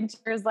me like in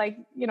tears, like,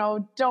 you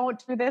know,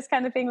 don't do this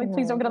kind of thing. Like,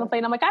 please don't get on the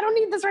plane. I'm like, I don't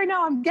need this right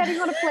now. I'm getting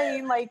on a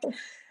plane. Like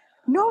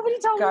nobody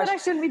told me that I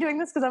shouldn't be doing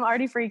this because I'm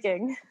already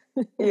freaking.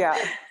 Yeah.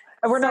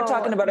 And we're not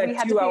talking about a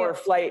 2-hour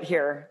flight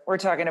here. We're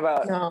talking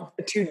about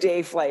a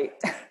 2-day flight.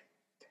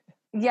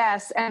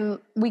 Yes. And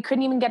we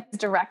couldn't even get as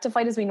direct a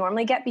flight as we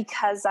normally get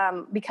because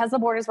the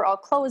borders were all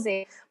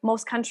closing.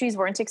 Most countries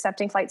weren't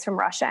accepting flights from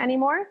Russia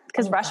anymore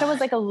because Russia was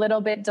like a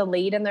little bit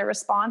delayed in their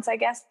response, I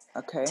guess,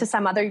 to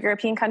some other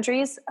European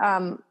countries.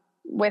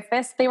 With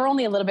this, they were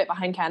only a little bit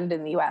behind Canada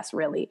and the US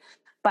really,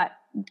 but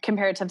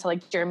comparative to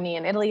like Germany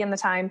and Italy in the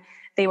time,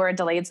 they were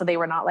delayed. So they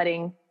were not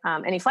letting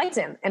any flights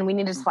in, and we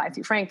needed to fly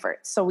through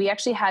Frankfurt. So we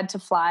actually had to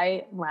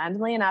fly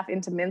randomly enough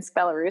into Minsk,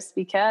 Belarus,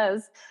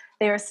 because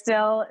they were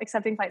still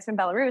accepting flights from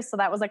Belarus. So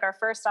that was like our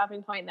first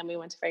stopping point. Then we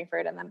went to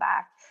Frankfurt and then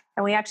back.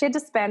 And we actually had to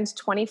spend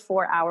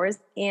 24 hours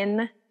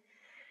in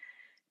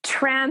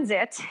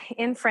transit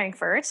in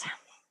Frankfurt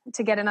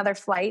to get another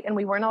flight. And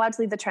we weren't allowed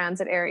to leave the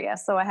transit area.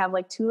 So I have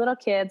like 2 little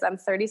kids. I'm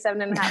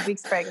 37 and a half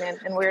weeks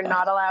pregnant, and we're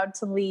not allowed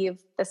to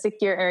leave the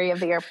secure area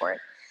of the airport.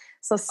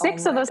 So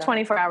 6 of those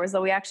 24 hours,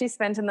 though, we actually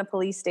spent in the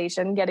police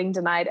station getting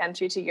denied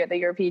entry to the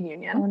European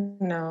Union.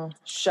 Oh, no.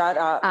 Shut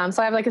up.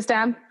 So I have like a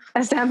stamp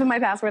in my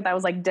passport that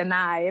was like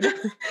denied.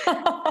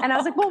 And I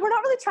was like, well, we're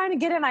not really trying to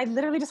get in. I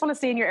literally just want to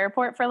stay in your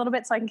airport for a little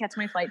bit so I can catch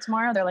my flight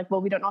tomorrow. They're like,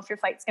 well, we don't know if your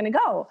flight's going to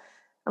go.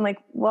 I'm like,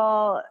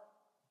 well,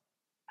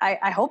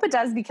 I hope it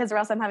does, because or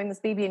else I'm having this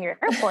baby in your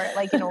airport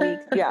like in a week.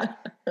 Yeah.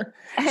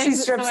 She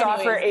strips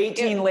off her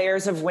 18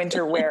 layers of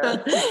winter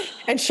wear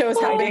and shows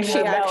how big she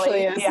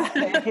actually is.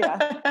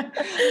 Yeah.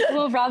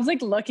 Well, Rob's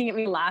like looking at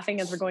me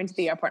laughing as we're going to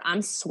the airport.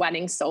 I'm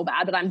sweating so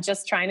bad, but I'm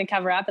just trying to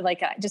cover up and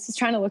like just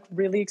trying to look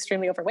really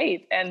extremely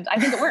overweight. And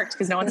I think it worked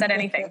because no one said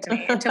anything to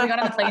me until we got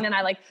on the plane, and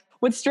I like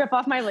would strip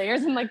off my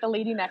layers, and like the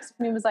lady next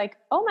to me was like,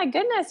 oh my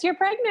goodness, you're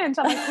pregnant.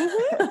 I'm like,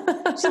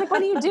 mm-hmm. She's like, what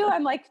do you do?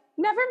 I'm like,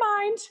 never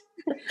mind.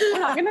 We're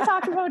not going to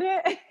talk about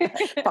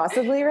it.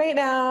 Possibly right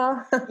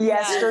now.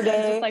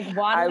 Yesterday. Just like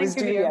waddling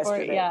through the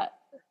airport. Yeah.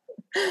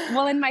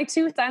 Well, and my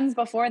 2 sons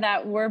before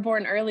that were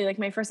born early. Like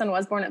my first son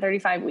was born at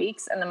 35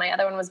 weeks, and then my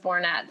other one was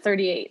born at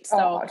 38. So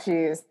oh,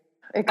 geez.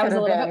 I was a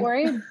little bit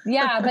worried.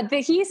 Yeah, but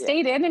he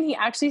stayed in, and he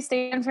actually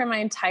stayed in for my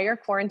entire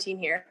quarantine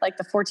here, like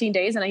the 14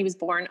 days, and he was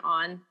born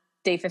on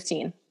day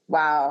 15.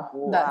 Wow.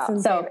 That's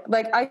insane. So,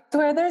 like, I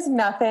swear there's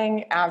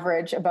nothing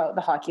average about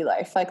the hockey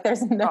life. Like,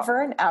 there's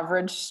never an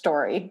average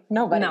story.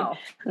 Nobody.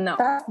 No.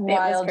 That's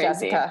wild,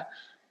 Jessica.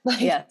 Like,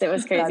 yes, it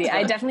was crazy.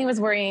 I definitely was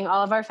worrying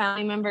all of our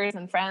family members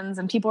and friends,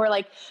 and people were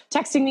like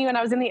texting me when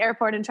I was in the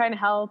airport and trying to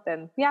help.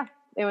 And yeah,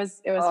 it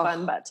was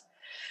fun, but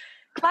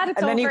glad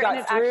it's over. And it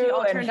actually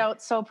all turned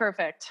out so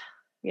perfect.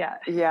 Yeah.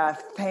 Yeah.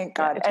 Thank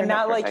God. And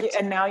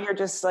now you're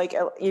just like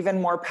even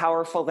more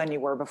powerful than you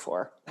were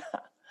before.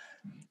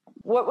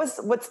 What's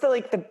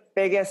the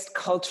biggest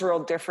cultural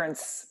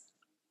difference?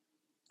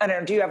 I don't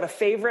know. Do you have a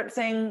favorite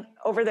thing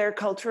over there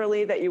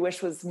culturally that you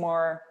wish was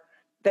more,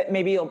 that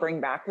maybe you'll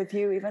bring back with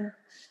you even?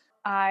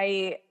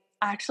 I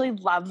actually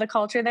love the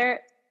culture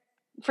there.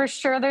 For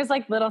sure, there's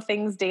like little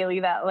things daily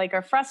that like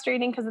are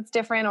frustrating because it's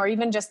different, or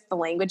even just the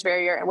language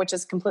barrier, which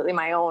is completely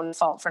my own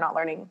fault for not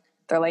learning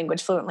their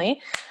language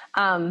fluently.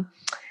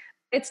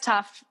 It's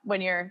tough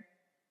when you're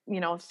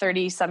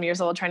 30 some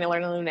years old trying to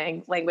learn a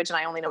new language, and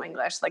I only know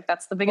English. Like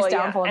that's the biggest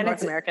downfall of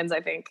North Americans,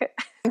 I think.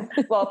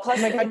 Well, plus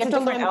it's a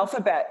different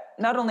alphabet.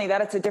 Not only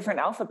that, it's a different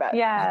alphabet.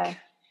 Yeah.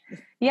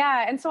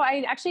 Yeah. And so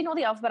I actually know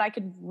the alphabet. I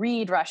could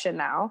read Russian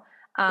now.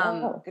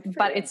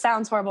 But it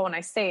sounds horrible when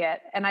I say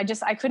it. And I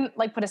couldn't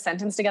like put a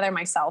sentence together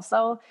myself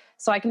though.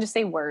 So I can just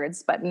say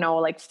words, but no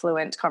like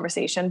fluent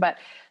conversation. But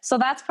so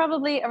that's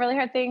probably a really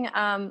hard thing.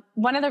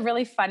 One of the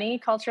really funny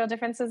cultural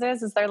differences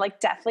is they're like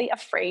deathly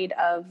afraid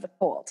of the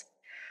cold.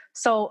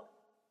 So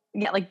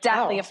yeah, like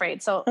deathly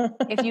afraid. So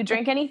if you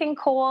drink anything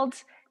cold,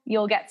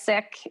 you'll get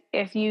sick.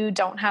 If you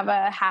don't have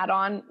a hat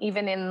on,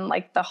 even in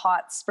like the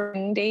hot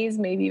spring days,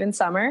 maybe even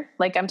summer,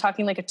 like I'm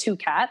talking like a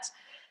 2-cat,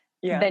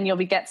 then you'll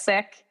get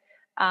sick.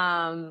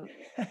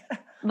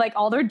 Like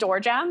all their door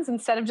jams,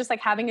 instead of just like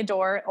having a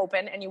door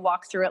open and you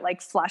walk through it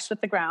like flush with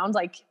the ground,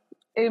 like,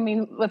 I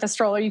mean, with a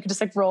stroller, you could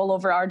just like roll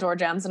over our door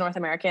jams in North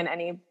America in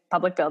any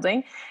public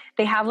building.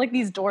 They have like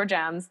these door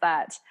jams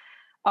that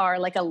are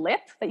like a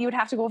lip that you would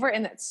have to go over.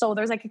 And so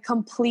there's like a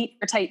complete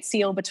tight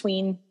seal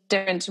between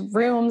different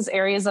rooms,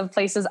 areas of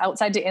places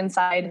outside to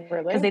inside,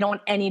 because they don't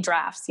want any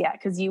drafts. Yeah.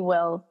 Cause you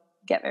will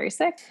get very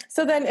sick.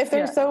 So then if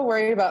they're so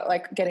worried about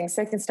like getting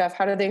sick and stuff,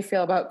 how do they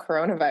feel about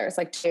coronavirus?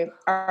 Like,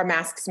 are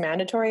masks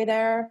mandatory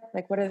there?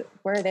 Like, where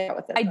are they at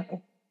with it?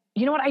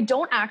 You know what? I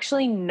don't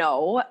actually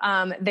know.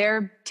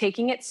 They're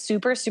taking it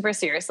super, super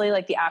seriously.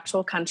 Like the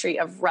actual country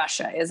of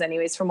Russia is,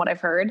 anyways, from what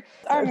I've heard.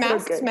 Are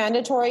masks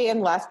mandatory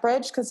in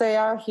Lethbridge? Because they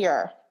are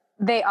here.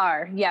 They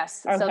are,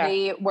 yes. Okay. So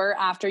they were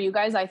after you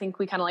guys. I think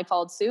we kind of like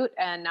followed suit,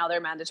 and now they're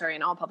mandatory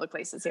in all public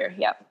places here.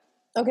 Yep.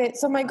 Okay.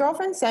 So my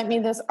girlfriend sent me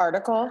this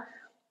article,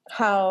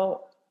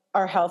 how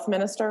our health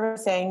minister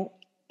was saying,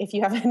 if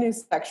you have a new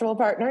sexual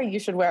partner, you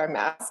should wear a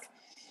mask.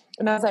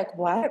 And I was like,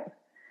 what?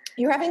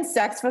 You're having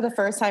sex for the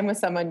first time with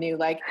someone new.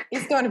 Like,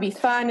 it's going to be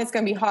fun. It's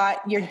going to be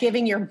hot. You're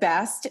giving your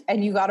best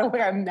and you got to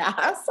wear a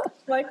mask.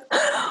 Like,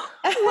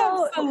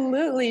 well,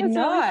 absolutely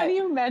not. Really funny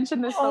you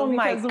mentioned this though,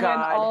 because when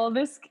all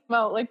this came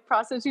out, like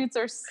prostitutes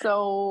are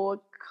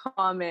so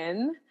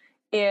common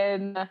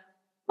in,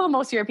 well,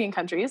 most European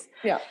countries.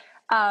 Yeah.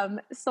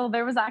 So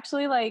there was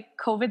actually like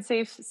COVID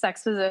safe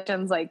sex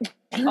positions like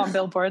on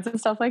billboards and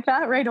stuff like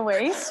that right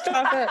away.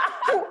 Stop it.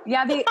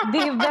 Yeah, they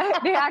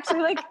actually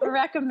like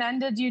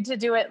recommended you to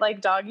do it like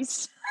doggy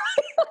style.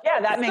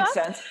 Yeah, that makes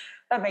sense.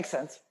 That makes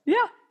sense.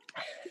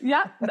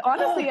 Yeah,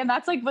 honestly, and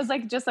that's like was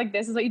like just like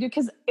this is what you do,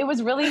 because it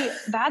was really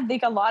bad.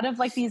 Like a lot of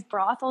like these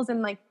brothels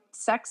and like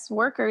sex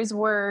workers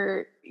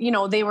were, you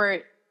know, they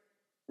were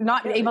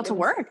not able to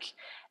work.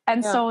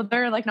 And so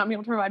they're like not being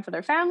able to provide for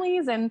their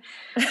families and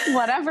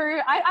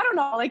whatever. I don't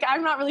know. Like,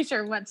 I'm not really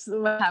sure what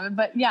happened,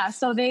 but yeah.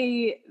 So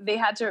they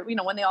had to, you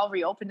know, when they all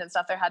reopened and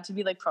stuff, there had to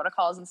be like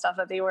protocols and stuff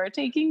that they were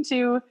taking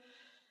to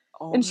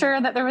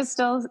ensure that there was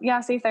still,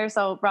 safe there.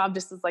 So Rob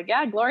just was like,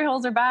 yeah, glory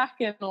holes are back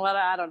and what,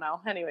 I don't know.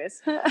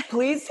 Anyways.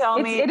 Please tell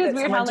me it is that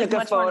weird someone how like took a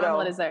much more normal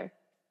photo. it is there.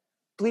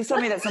 Please tell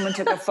me that someone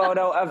took a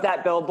photo of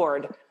that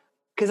billboard.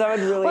 Because I would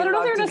really I don't know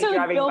love if they're to be necessarily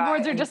driving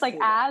billboards by or just like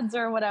ads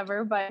or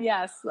whatever, but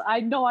yes,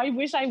 I know. I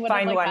wish I would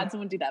have like had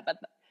someone do that, but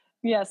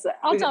yes,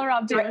 I'll tell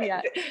Rob too.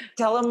 Yeah,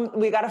 tell him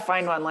we got to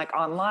find one like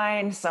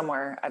online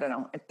somewhere. I don't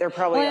know. They're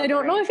probably. Well, I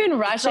don't know if in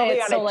Russia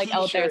it's so like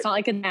t-shirt. out there. It's not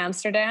like in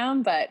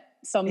Amsterdam, but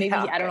so maybe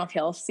I don't know if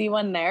he'll see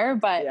one there.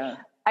 But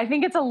I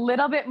think it's a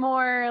little bit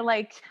more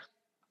like,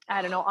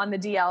 I don't know, on the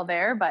DL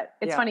there. But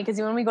it's funny because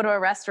when we go to a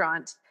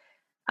restaurant,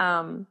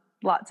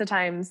 lots of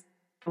times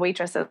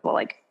waitresses will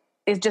like.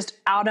 Is just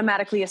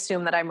automatically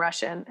assume that I'm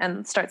Russian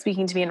and start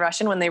speaking to me in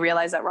Russian when they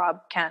realize that Rob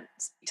can't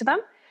speak to them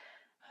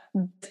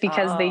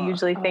because they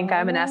usually think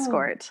I'm an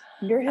escort.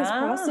 You're his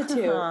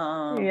prostitute.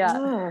 Yeah.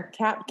 Oh,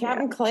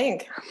 Captain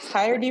Clink.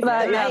 Hired you for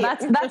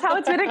that's how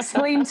it's been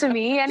explained to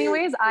me.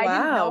 Anyways, I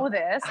didn't know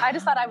this. I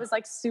just thought I was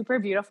like super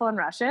beautiful in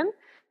Russian.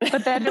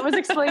 But then it was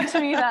explained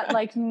to me that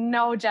like,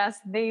 no, Jess,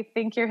 they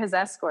think you're his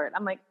escort.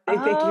 I'm like, they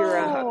think you're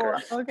a hooker.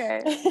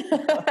 Okay.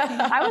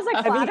 I was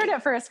like flattered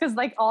at first because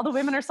like all the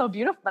women are so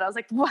beautiful, but I was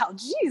like, wow,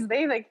 geez,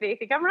 they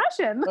think I'm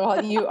Russian.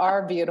 Well, you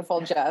are beautiful,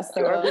 Jess.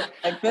 They were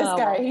like this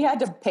guy, he had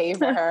to pay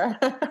for her.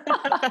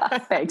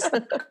 Thanks.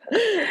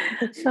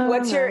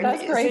 What's your?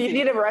 That's so you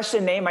need a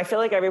Russian name. I feel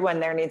like everyone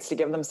there needs to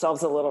give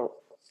themselves a little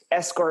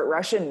escort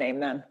Russian name.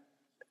 Then.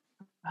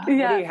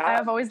 Yeah,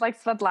 I've always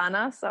liked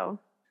Svetlana, so.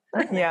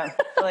 Yeah,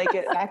 I like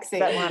it. Sexy.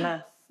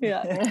 Svetlana.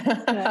 Yeah.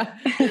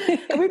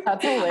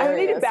 That's hilarious. I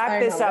need to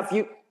back this up.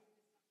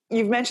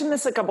 You've mentioned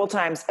this a couple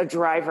times. A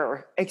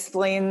driver.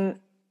 Explain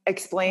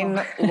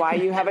why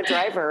you have a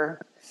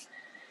driver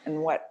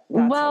and what.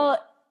 Well,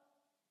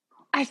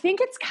 I think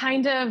it's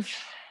kind of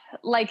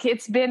like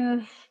it's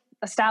been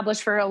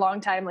established for a long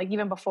time. Like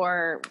even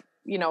before,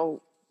 you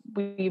know,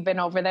 we've been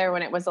over there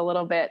when it was a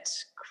little bit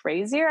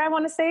crazier, I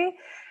want to say.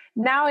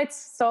 Now it's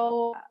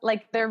so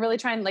like they're really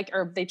trying like,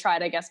 or they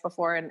tried, I guess,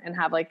 before and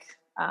have like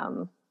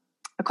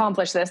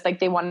accomplish this. Like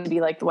they wanted to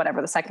be like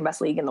whatever the second best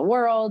league in the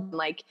world.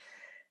 Like,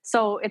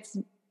 so it's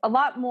a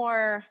lot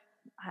more.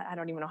 I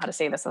don't even know how to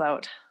say this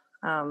without.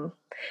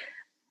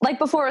 Like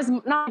before, it was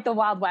not like the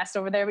Wild West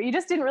over there, but you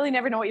just didn't really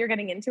never know what you're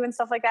getting into and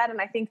stuff like that.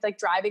 And I think like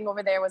driving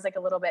over there was like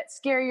a little bit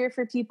scarier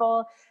for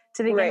people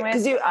to begin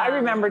with. Because I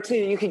remember too,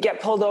 you could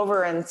get pulled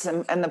over and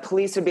the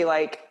police would be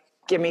like,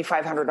 give me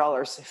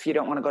 $500 if you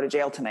don't want to go to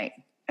jail tonight.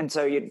 And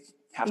so you'd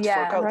have to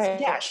fork out some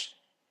cash.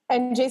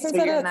 And Jason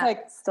said it's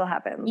like still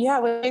happens. Yeah,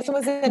 when Jason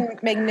was in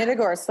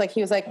Magnitogorsk, like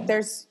he was like,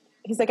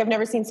 he's like, I've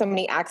never seen so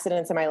many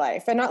accidents in my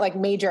life, and not like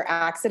major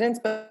accidents,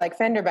 but like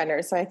fender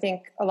benders. So I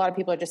think a lot of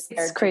people are just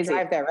scared to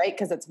drive there, right?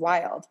 Because it's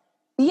wild.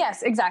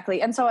 Yes,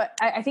 exactly. And so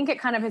I think it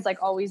kind of has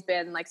like always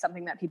been like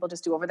something that people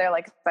just do over there,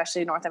 like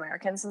especially North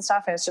Americans and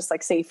stuff. And it's just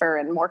like safer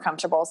and more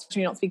comfortable. So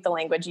you don't speak the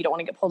language, you don't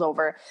want to get pulled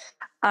over.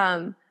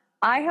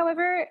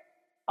 However,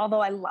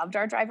 although I loved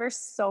our driver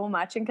so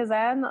much in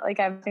Kazan, like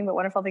I have nothing but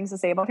wonderful things to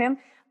say about him.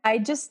 I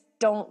just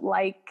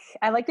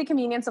I like the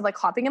convenience of like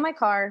hopping in my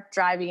car,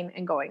 driving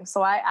and going.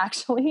 So I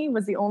actually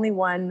was the only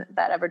one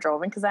that ever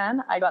drove in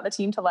Kazan. I got the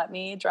team to let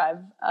me drive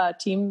a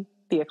team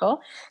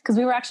vehicle because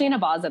we were actually in a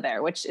Baza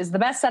there, which is the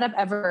best setup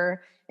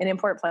ever in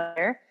import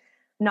player.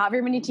 Not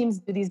very many teams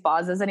do these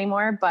Bazas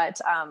anymore, but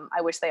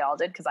I wish they all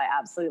did because I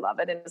absolutely love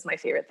it. And it's my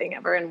favorite thing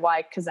ever and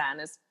why Kazan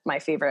is my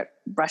favorite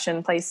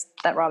Russian place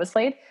that Rob has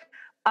played.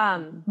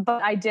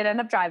 But I did end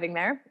up driving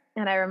there.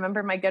 And I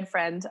remember my good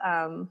friend,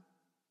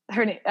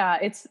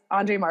 it's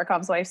Andrei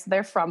Markov's wife. So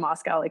they're from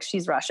Moscow. Like,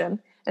 she's Russian.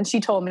 And she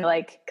told me,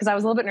 like, cause I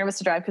was a little bit nervous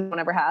to drive because no one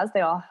ever has,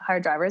 they all hire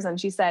drivers. And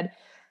she said,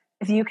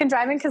 if you can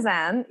drive in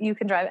Kazan, you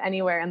can drive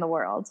anywhere in the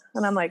world.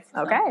 And I'm like,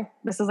 okay,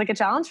 this is like a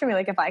challenge for me.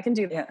 Like, if I can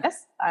do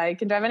this, I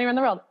can drive anywhere in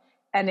the world.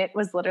 And it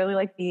was literally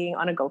like being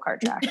on a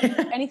go-kart track.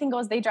 Anything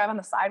goes. They drive on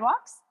the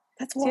sidewalks.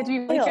 That's so you have to be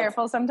really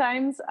careful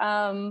sometimes.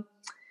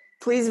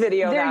 Please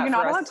video that. You're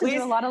not for allowed us. to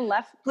do a lot of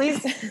left.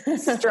 Please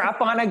strap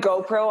on a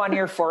GoPro on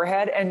your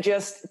forehead and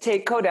just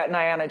take Codette and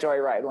I on a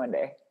joyride one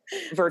day,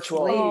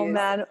 virtually. Oh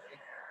man,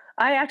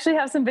 I actually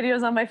have some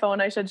videos on my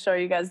phone I should show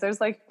you guys. There's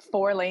like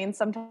 4 lanes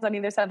sometimes on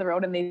either side of the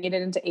road, and they made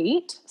it into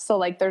 8. So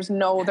like they're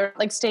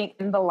like staying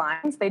in the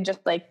lines. They just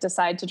like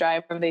decide to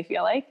drive wherever they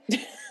feel like.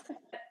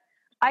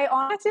 I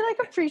honestly like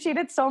appreciate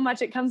it so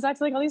much. It comes back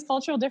to like all these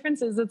cultural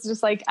differences. It's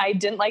just like, I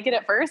didn't like it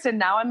at first, and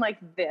now I'm like,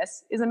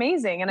 this is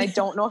amazing. And I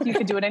don't know if you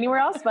could do it anywhere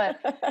else, but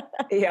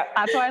yeah,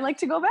 that's why I like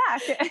to go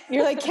back.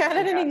 You're like,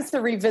 Canada needs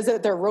to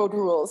revisit their road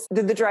rules.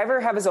 Did the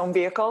driver have his own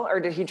vehicle, or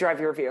did he drive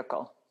your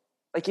vehicle?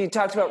 Like, you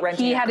talked about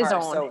renting He a had car, his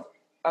own.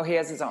 So, he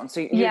has his own.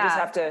 So you just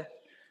have to,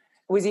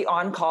 was he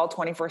on call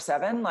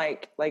 24/7?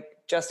 Like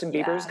Justin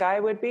Bieber's guy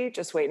would be,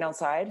 just waiting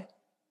outside?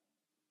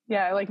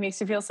 Yeah, it like makes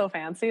you feel so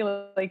fancy.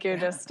 Like you're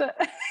just like,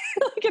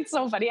 it's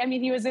so funny. I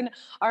mean, he was in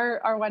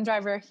our one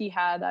driver, he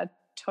had a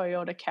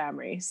Toyota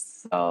Camry.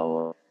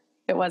 So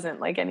it wasn't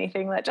like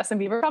anything that Justin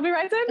Bieber probably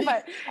rides in,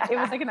 but it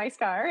was like a nice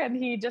car. And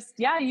he just,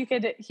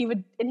 he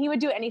would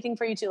do anything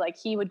for you too. Like,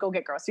 he would go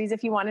get groceries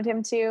if you wanted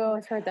him to.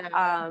 I've heard that.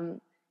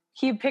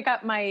 He'd pick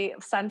up my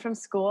son from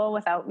school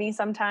without me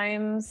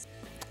sometimes.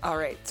 All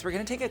right, so we're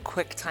gonna take a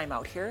quick time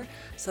out here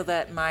so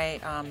that my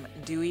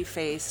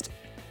dewy-faced,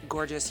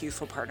 gorgeous,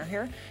 youthful partner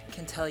here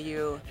can tell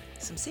you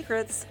some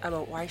secrets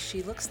about why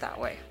she looks that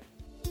way.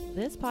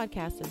 This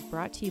podcast is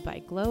brought to you by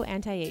Glow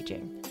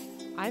Anti-Aging.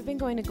 I've been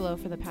going to Glow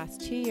for the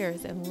past 2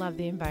 years and love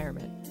the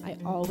environment. I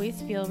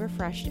always feel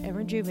refreshed and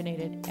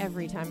rejuvenated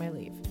every time I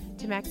leave.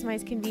 To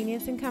maximize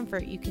convenience and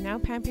comfort, you can now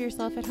pamper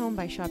yourself at home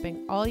by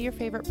shopping all your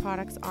favorite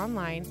products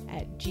online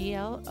at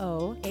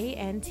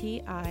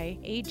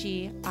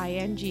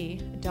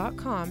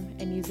gloantiaging.com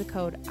and use the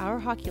code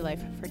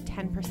OurHockeyLife for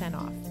 10%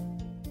 off.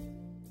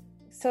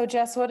 So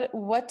Jess,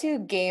 what do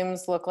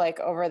games look like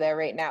over there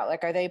right now?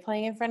 Like, are they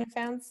playing in front of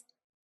fans?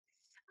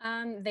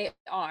 They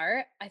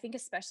are. I think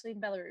especially in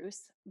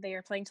Belarus, they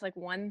are playing to like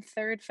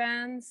 1/3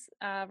 fans,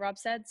 Rob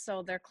said.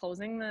 So they're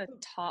closing the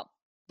top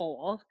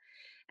bowl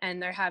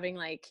and they're having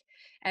like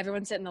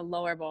everyone sit in the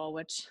lower bowl,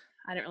 which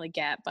I don't really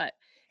get. But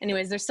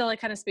anyways, they're still like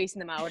kind of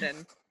spacing them out,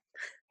 and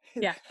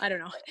yeah, I don't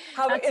know.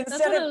 That's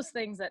one of those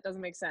things that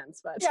doesn't make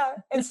sense. But yeah,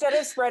 instead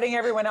of spreading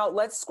everyone out,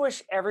 let's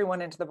squish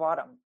everyone into the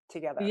bottom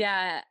together.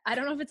 Yeah, I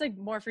don't know if it's like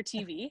more for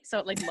TV, so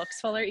it like looks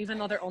fuller, even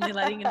though they're only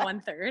letting in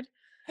 1/3.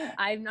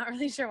 I'm not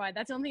really sure why.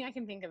 That's the only thing I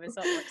can think of is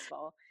so it looks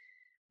full.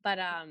 But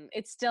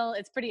it's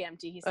pretty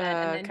empty, he said.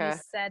 And then he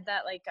said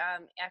that like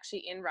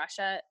actually in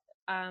Russia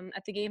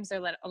at the games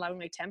they're allowing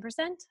like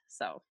 10%.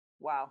 So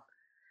wow.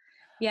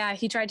 Yeah,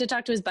 he tried to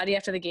talk to his buddy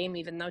after the game,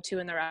 even though 2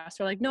 in the rest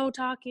were like no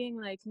talking,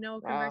 like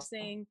no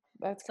conversing.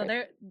 That's so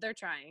they're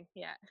trying.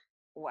 Yeah.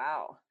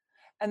 Wow.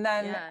 And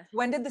then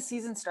when did the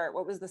season start?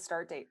 What was the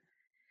start date?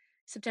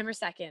 September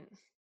 2nd.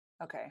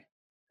 Okay.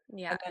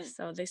 Yeah.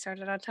 So they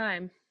started on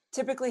time.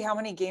 Typically, how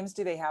many games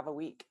do they have a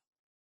week?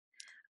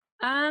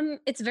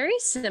 It's very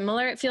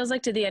similar, it feels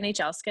like, to the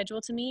NHL schedule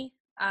to me.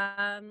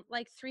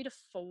 Like 3 to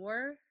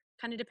 4,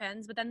 kind of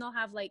depends. But then they'll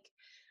have like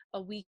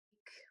a week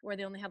where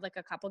they only have like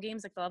a couple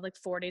games. Like they'll have like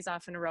 4 days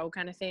off in a row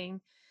kind of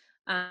thing.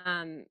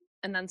 And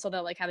then so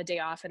they'll like have a day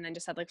off and then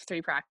just have like 3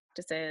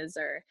 practices.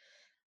 Or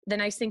the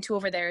nice thing too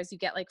over there is you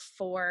get like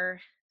 3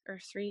 or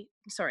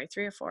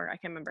 4. I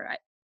can't remember.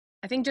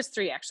 I think just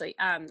 3 actually,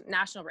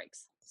 national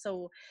breaks.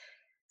 So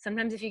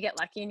sometimes if you get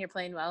lucky and you're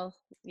playing well,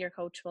 your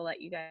coach will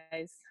let you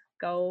guys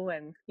go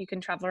and you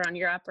can travel around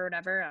Europe or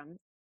whatever.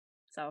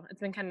 So it's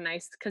been kind of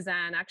nice.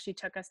 Kazan actually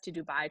took us to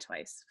Dubai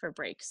twice for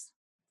breaks.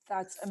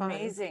 That's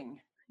amazing.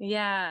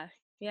 Yeah.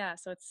 Yeah.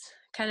 So it's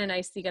kind of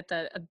nice to get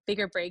a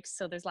bigger breaks.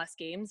 So there's less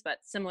games, but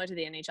similar to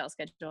the NHL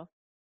schedule.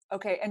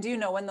 Okay. And do you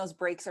know when those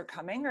breaks are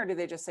coming, or do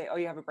they just say, oh,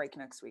 you have a break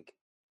next week?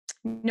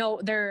 No,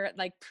 they're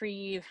like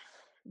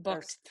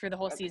pre-booked through the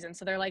whole season.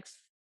 So they're like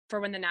for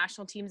when the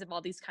national teams of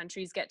all these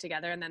countries get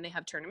together and then they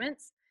have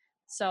tournaments.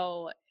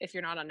 So if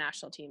you're not on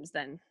national teams,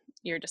 then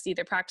you're just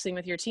either practicing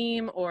with your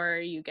team or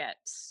you get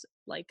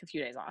like a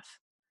few days off.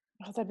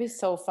 Oh, that'd be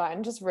so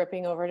fun. Just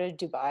ripping over to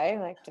Dubai.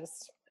 Like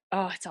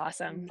oh, it's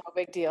awesome. No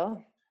big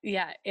deal.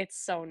 Yeah, it's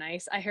so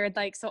nice. I heard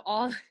I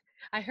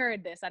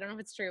heard this, I don't know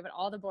if it's true, but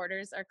all the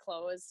borders are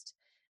closed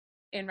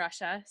in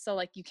Russia. So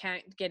like you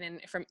can't get in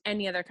from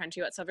any other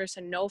country whatsoever.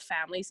 So no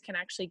families can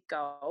actually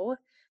go.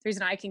 The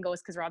reason I can go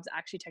is because Rob's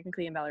actually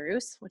technically in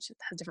Belarus, which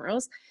has different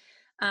rules.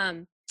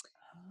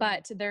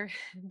 But they're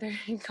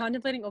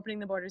contemplating opening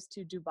the borders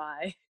to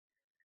Dubai.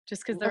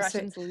 just because the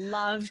Listen. Russians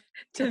love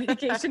to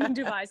vacation in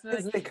Dubai. So they're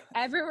Is like, they-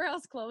 everywhere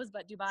else closed,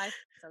 but Dubai,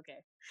 it's okay.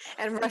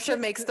 And Russia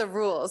makes the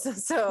rules.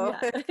 So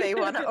Yeah. if they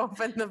want to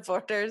open the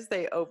borders,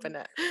 they open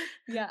it.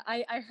 Yeah,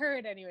 I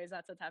heard anyways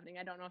that's what's happening.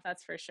 I don't know if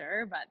that's for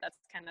sure, but that's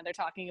kind of, they're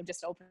talking of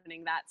just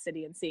opening that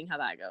city and seeing how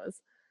that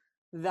goes.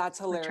 That's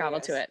Or hilarious. travel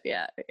to it.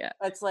 Yeah.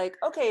 It's like,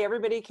 okay,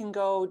 everybody can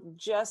go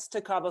just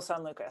to Cabo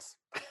San Lucas.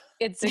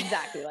 It's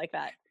exactly like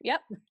that.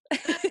 Yep.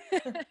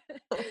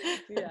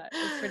 Yeah,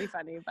 it's pretty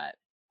funny, but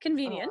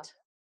convenient.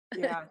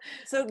 Yeah.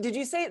 So did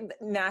you say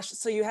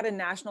so you had a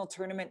national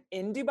tournament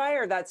in Dubai,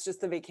 or that's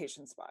just the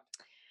vacation spot?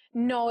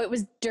 No, it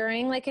was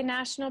during like a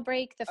national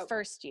break the Oh.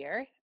 first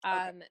year.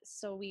 Okay.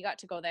 So we got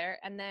to go there,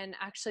 and then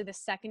actually the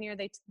second year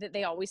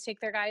they always take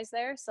their guys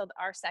there. So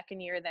our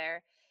second year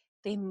there,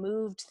 they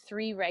moved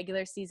 3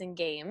 regular season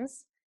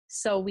games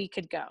so we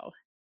could go.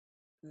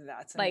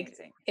 That's Like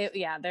amazing.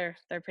 yeah, they're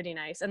pretty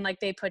nice, and like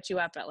they put you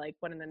up at like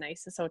one of the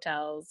nicest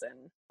hotels.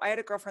 And I had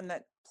a girlfriend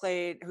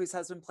whose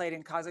husband played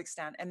in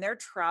Kazakhstan, and their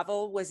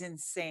travel was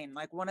insane.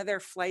 Like one of their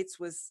flights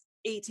was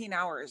 18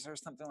 hours or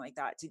something like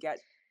that to get.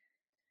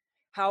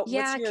 yeah,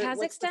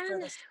 What's the Kazakhstan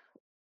furthest?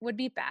 would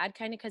be bad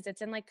kind of because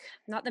it's in like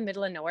not the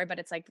middle of nowhere, but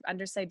it's like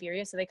under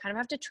Siberia, so they kind of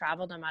have to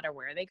travel no matter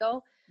where they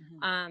go.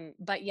 Mhm.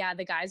 But yeah,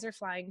 the guys are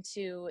flying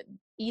to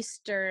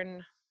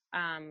eastern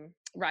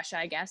Russia,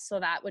 I guess, so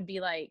that would be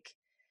like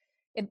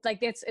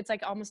it's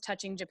like almost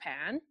touching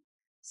Japan.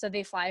 So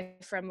they fly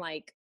from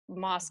like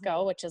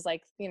Moscow, which is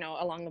like,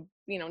 along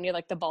the, near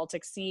like the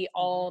Baltic Sea,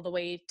 all the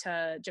way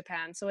to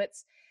Japan. So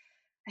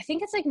I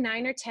think it's like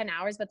 9 or 10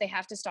 hours, but they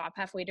have to stop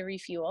halfway to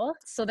refuel.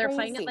 So they're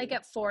flying it like Crazy.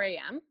 at 4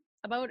 a.m.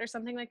 about or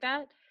something like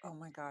that. Oh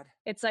my God.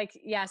 It's like,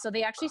 yeah, so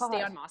they actually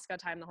stay God. on Moscow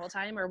time the whole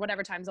time, or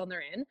whatever time zone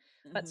they're in.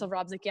 But so Mhm.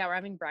 Rob's like, yeah, we're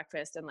having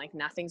breakfast and like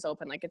nothing's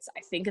open. Like I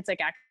think it's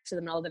like actually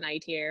the middle of the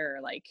night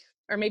here,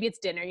 or maybe it's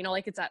dinner,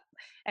 like it's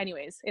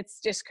anyways, it's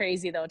just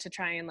crazy though to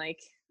try and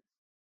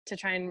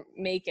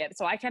make it.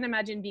 So I can't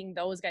imagine being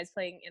those guys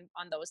playing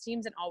on those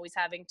teams and always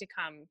having to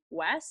come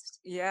west.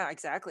 Yeah,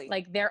 exactly.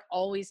 Like they're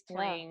always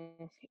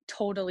playing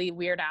totally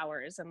weird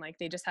hours, and like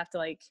they just have to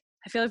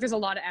I feel like there's a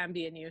lot of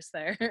Ambien use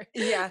there.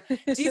 Yeah.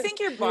 Do you think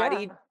your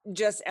body Yeah.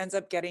 just ends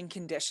up getting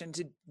conditioned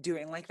to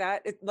doing like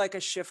that? Like a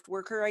shift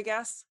worker, I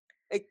guess.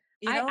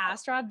 I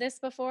asked Rob this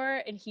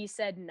before and he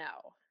said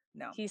no.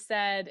 No. He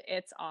said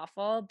it's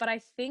awful, but I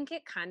think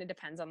it kind of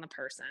depends on the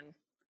person.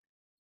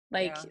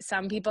 Like Yeah.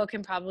 some people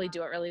can probably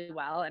do it really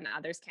well and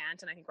others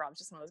can't. And I think Rob's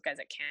just one of those guys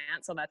that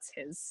can't. So that's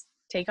his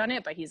take on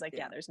it. But he's like,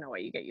 yeah, there's no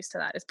way you get used to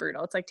that. It's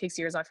brutal. It's like takes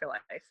years off your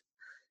life.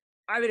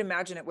 I would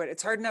imagine it would.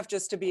 It's hard enough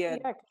just to be Yeah.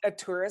 a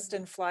tourist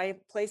and fly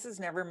places,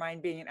 never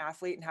mind being an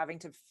athlete and having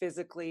to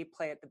physically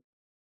play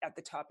at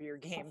the top of your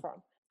game.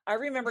 I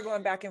remember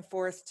going back and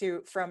forth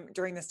from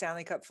during the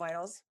Stanley Cup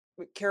finals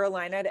with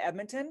Carolina to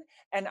Edmonton,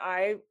 and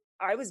I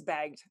was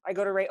bagged. I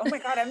go to Ray, oh my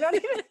God, I'm not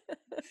even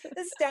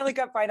the Stanley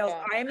Cup finals.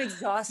 Yeah. I am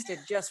exhausted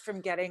just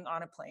from getting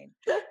on a plane.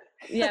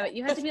 Yeah, but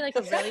you have to be like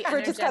a really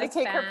We're just gotta energetic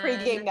take her fan,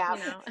 pregame nap.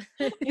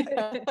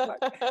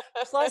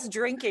 Plus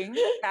drinking,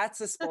 that's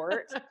a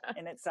sport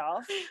in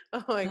itself.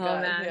 Oh my Oh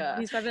God. man, Yeah.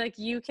 he's probably like,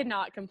 you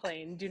cannot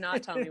complain. Do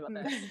not tell me about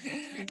this.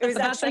 It was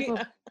That's like,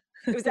 actually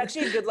it was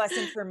actually a good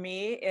lesson for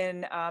me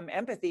in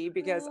empathy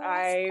because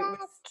I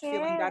was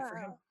feeling bad for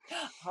him.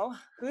 Oh,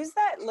 who's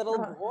that little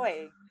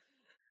boy?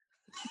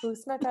 Who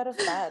snuck out of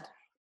bed?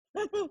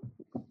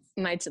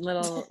 my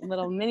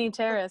little mini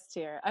terrorist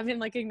here. I've been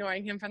like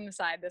ignoring him from the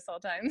side this whole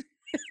time.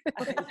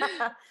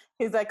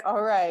 He's like,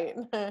 all right.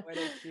 What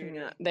a cutie.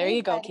 Yeah, there Hey,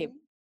 you go. buddy. Keep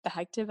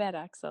back to bed,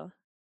 Axel.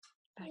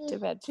 Back to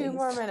bed, 2 please.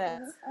 more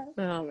minutes.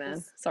 Oh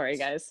man, sorry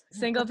guys.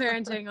 Single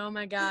parenting. Oh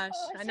my gosh.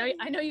 I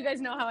know you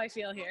guys know how I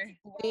feel here.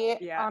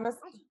 Yeah.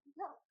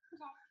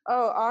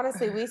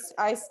 Honestly,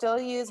 I still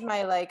use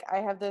my I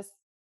have this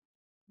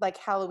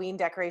Halloween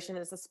decoration.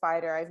 It's a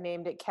spider. I've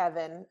named it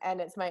Kevin,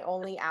 and it's my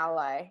only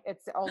ally.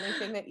 It's the only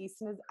thing that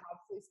Easton is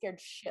absolutely scared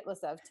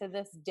shitless of to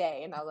this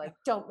day. And I was like,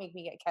 don't make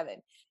me get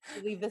Kevin.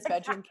 You leave this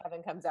bedroom,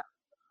 Kevin comes out.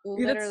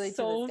 Literally That's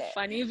so to this day.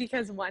 funny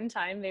because one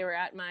time they were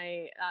at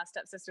my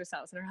stepsister's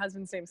house and her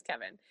husband's name's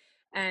Kevin,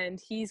 and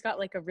he's got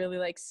like a really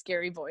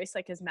scary voice,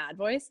 like his mad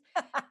voice.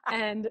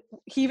 And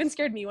he even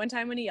scared me one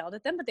time when he yelled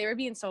at them, but they were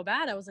being so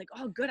bad. I was like,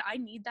 oh good, I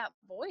need that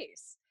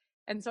voice.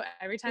 And so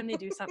every time they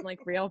do something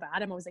like real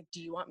bad, I'm always like,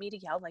 do you want me to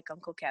yell like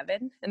Uncle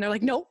Kevin? And they're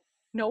like, nope.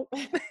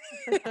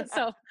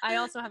 So I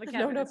also have a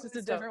Kevin. No, it's just a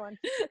please don't. different one.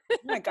 Oh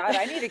my God,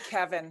 I need a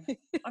Kevin.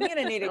 I'm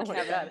gonna need a Oh my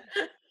Kevin. God.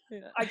 Yeah.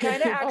 I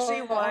kind of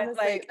actually want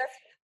honestly,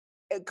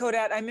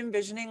 Kodette, I'm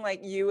envisioning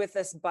you with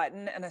this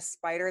button and a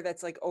spider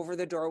that's over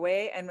the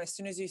doorway. And as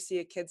soon as you see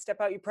a kid step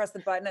out, you press the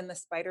button and the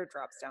spider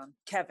drops down.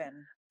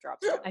 Kevin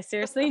drops down. I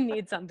seriously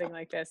need something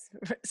like this,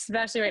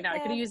 especially right now. I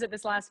could have used it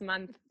this last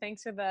month.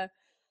 Thanks for the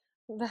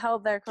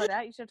help there,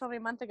 Kodette. You should have told me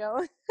a month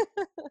ago.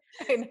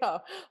 I know.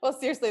 Well,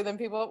 seriously, then when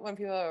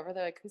people are over,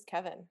 they're like, who's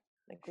Kevin?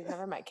 Like, we've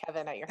never met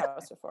Kevin at your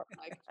house before.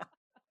 Like,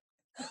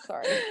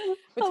 Sorry.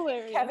 With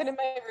Hilarious. Kevin and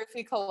my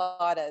roofie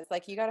coladas.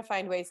 Like, you got to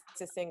find ways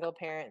to single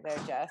parent there,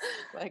 Jess.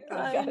 Like, you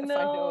I got to find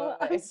know.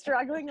 a way. I'm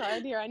struggling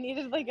hard here. I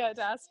needed like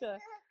to ask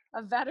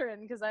a veteran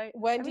because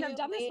When do I've you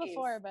done this leave?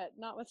 before, but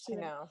not with I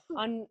Steven.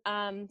 know.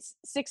 On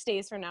 6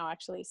 days from now,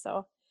 actually.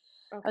 So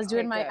I was Okay,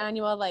 doing my good.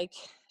 annual like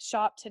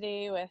shop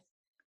today with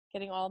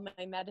getting all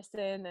my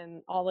medicine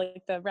and all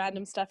like the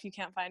random stuff you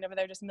can't find over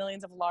there. Just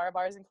millions of Lara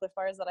bars and Cliff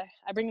bars that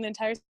I bring an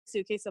entire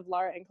suitcase of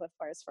Lara and Cliff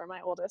bars for my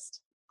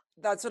oldest.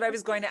 That's what I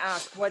was going to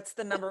ask. What's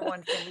the number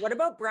one thing? What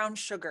about brown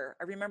sugar?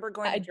 I remember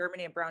going to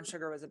Germany and brown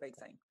sugar was a big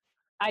thing.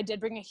 I did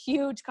bring a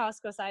huge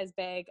Costco size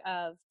bag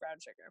of brown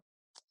sugar.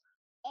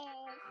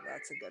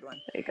 That's a good one.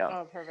 There you go.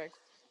 Oh, perfect.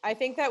 I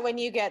think that when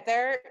you get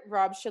there,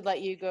 Rob should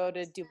let you go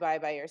to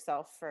Dubai by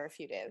yourself for a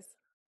few days.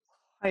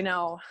 I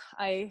know.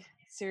 I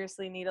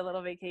seriously need a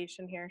little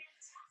vacation here.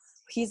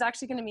 He's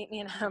actually going to meet me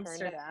in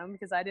Amsterdam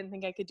because I didn't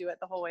think I could do it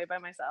the whole way by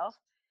myself.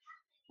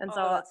 And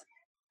so,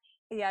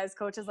 yeah, his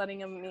coach is letting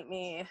him meet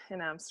me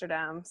in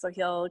Amsterdam. So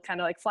he'll kind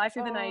of like fly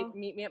through the night,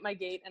 meet me at my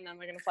gate, and then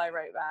we're going to fly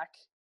right back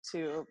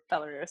to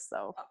Belarus.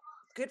 So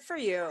good for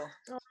you.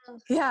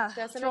 yeah,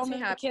 That's throw makes me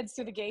the happy. kids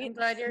through the gate I'm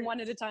glad you're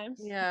one at a time.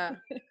 Yeah.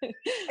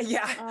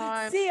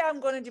 Yeah. See, I'm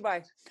going to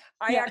Dubai.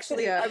 I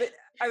actually,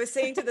 I was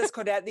saying to this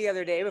Codette the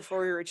other day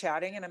before we were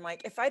chatting, and I'm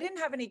like, if I didn't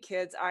have any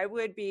kids, I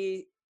would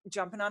be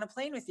jumping on a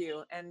plane with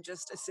you and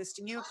just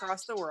assisting you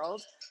across the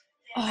world.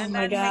 Oh and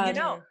my then God. hanging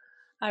out.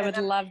 I would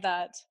love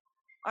that.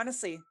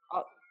 Honestly,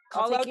 I'll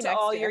call take out you to next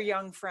all year. your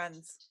young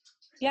friends.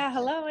 Yeah,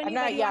 hello. I'm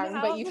not anybody wanna young,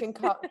 but help? you can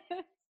call.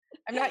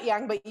 I'm not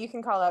young, but you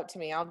can call out to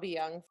me. I'll be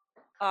young.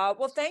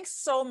 Well, thanks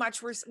so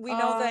much. We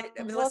know that,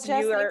 listen,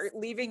 Jess, you are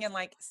leaving in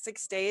like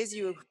 6 days.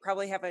 You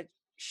probably have a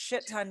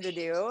shit ton to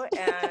do.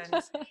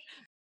 And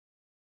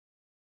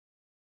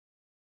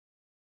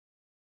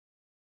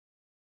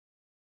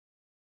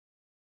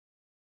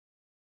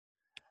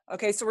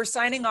okay, so we're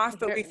signing off,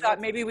 but we thought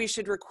maybe we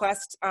should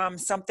request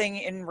something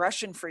in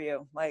Russian for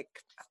you. Like,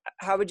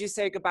 how would you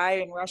say goodbye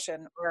in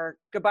Russian, or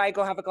goodbye,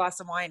 go have a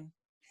glass of wine?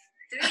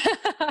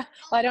 Well,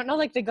 I don't know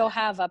like the go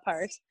have a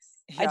part.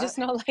 Yeah. I just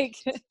know like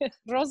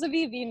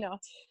rozovy vino,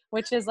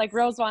 which is like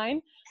rose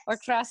wine, or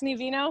krasny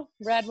vino,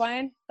 red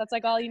wine. That's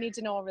like all you need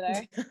to know over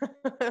there.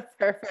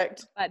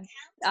 Perfect. But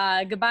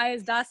goodbye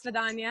is das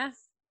vidanya.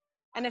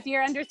 And if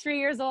you're under 3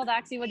 years old,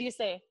 Axie, what do you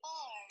say?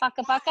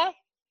 Paka paka?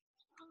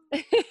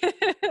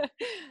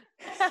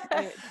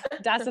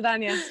 Das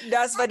vidanya.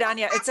 Das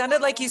vidanya. It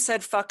sounded like you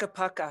said fucka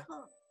pucka.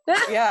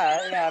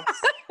 Yeah.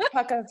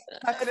 Pucka.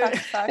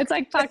 It's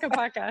like paka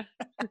paka.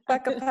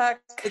 Pucka puck.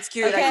 It's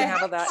cute. Okay. I can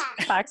handle that.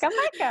 Paka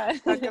paka.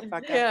 Pucka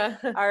pucka. Yeah.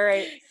 All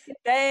right.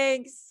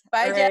 Thanks.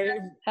 Bye,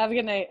 Jen. Have a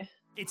good night.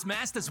 It's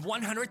Mazda's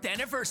 100th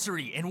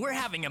anniversary, and we're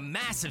having a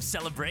massive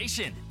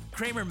celebration.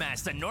 Kramer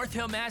Mazda, North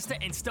Hill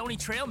Mazda, and Stony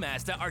Trail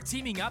Mazda are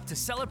teaming up to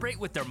celebrate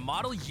with their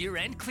model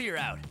year-end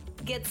clear-out.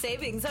 Get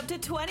savings up to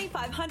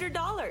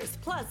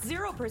 $2,500 plus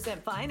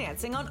 0%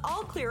 financing on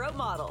all clear-out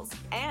models.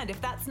 And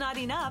if that's not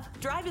enough,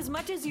 drive as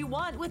much as you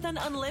want with an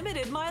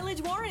unlimited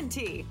mileage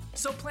warranty.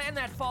 So plan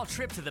that fall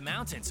trip to the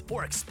mountains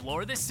or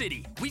explore the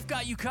city. We've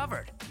got you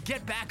covered.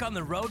 Get back on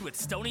the road with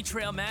Stony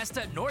Trail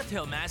Mazda, North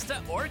Hill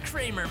Mazda, or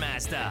Kramer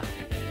Mazda.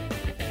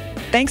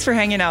 Thanks for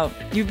hanging out.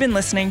 You've been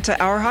listening to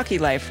Our Hockey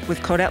Life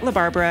with Codette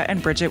LaBarbera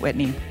and Bridget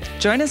Whitney.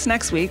 Join us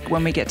next week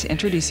when we get to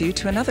introduce you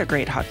to another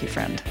great hockey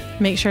friend.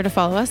 Make sure to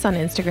follow us on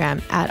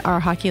Instagram at Our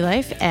Hockey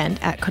Life and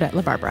at Codette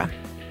LaBarbera.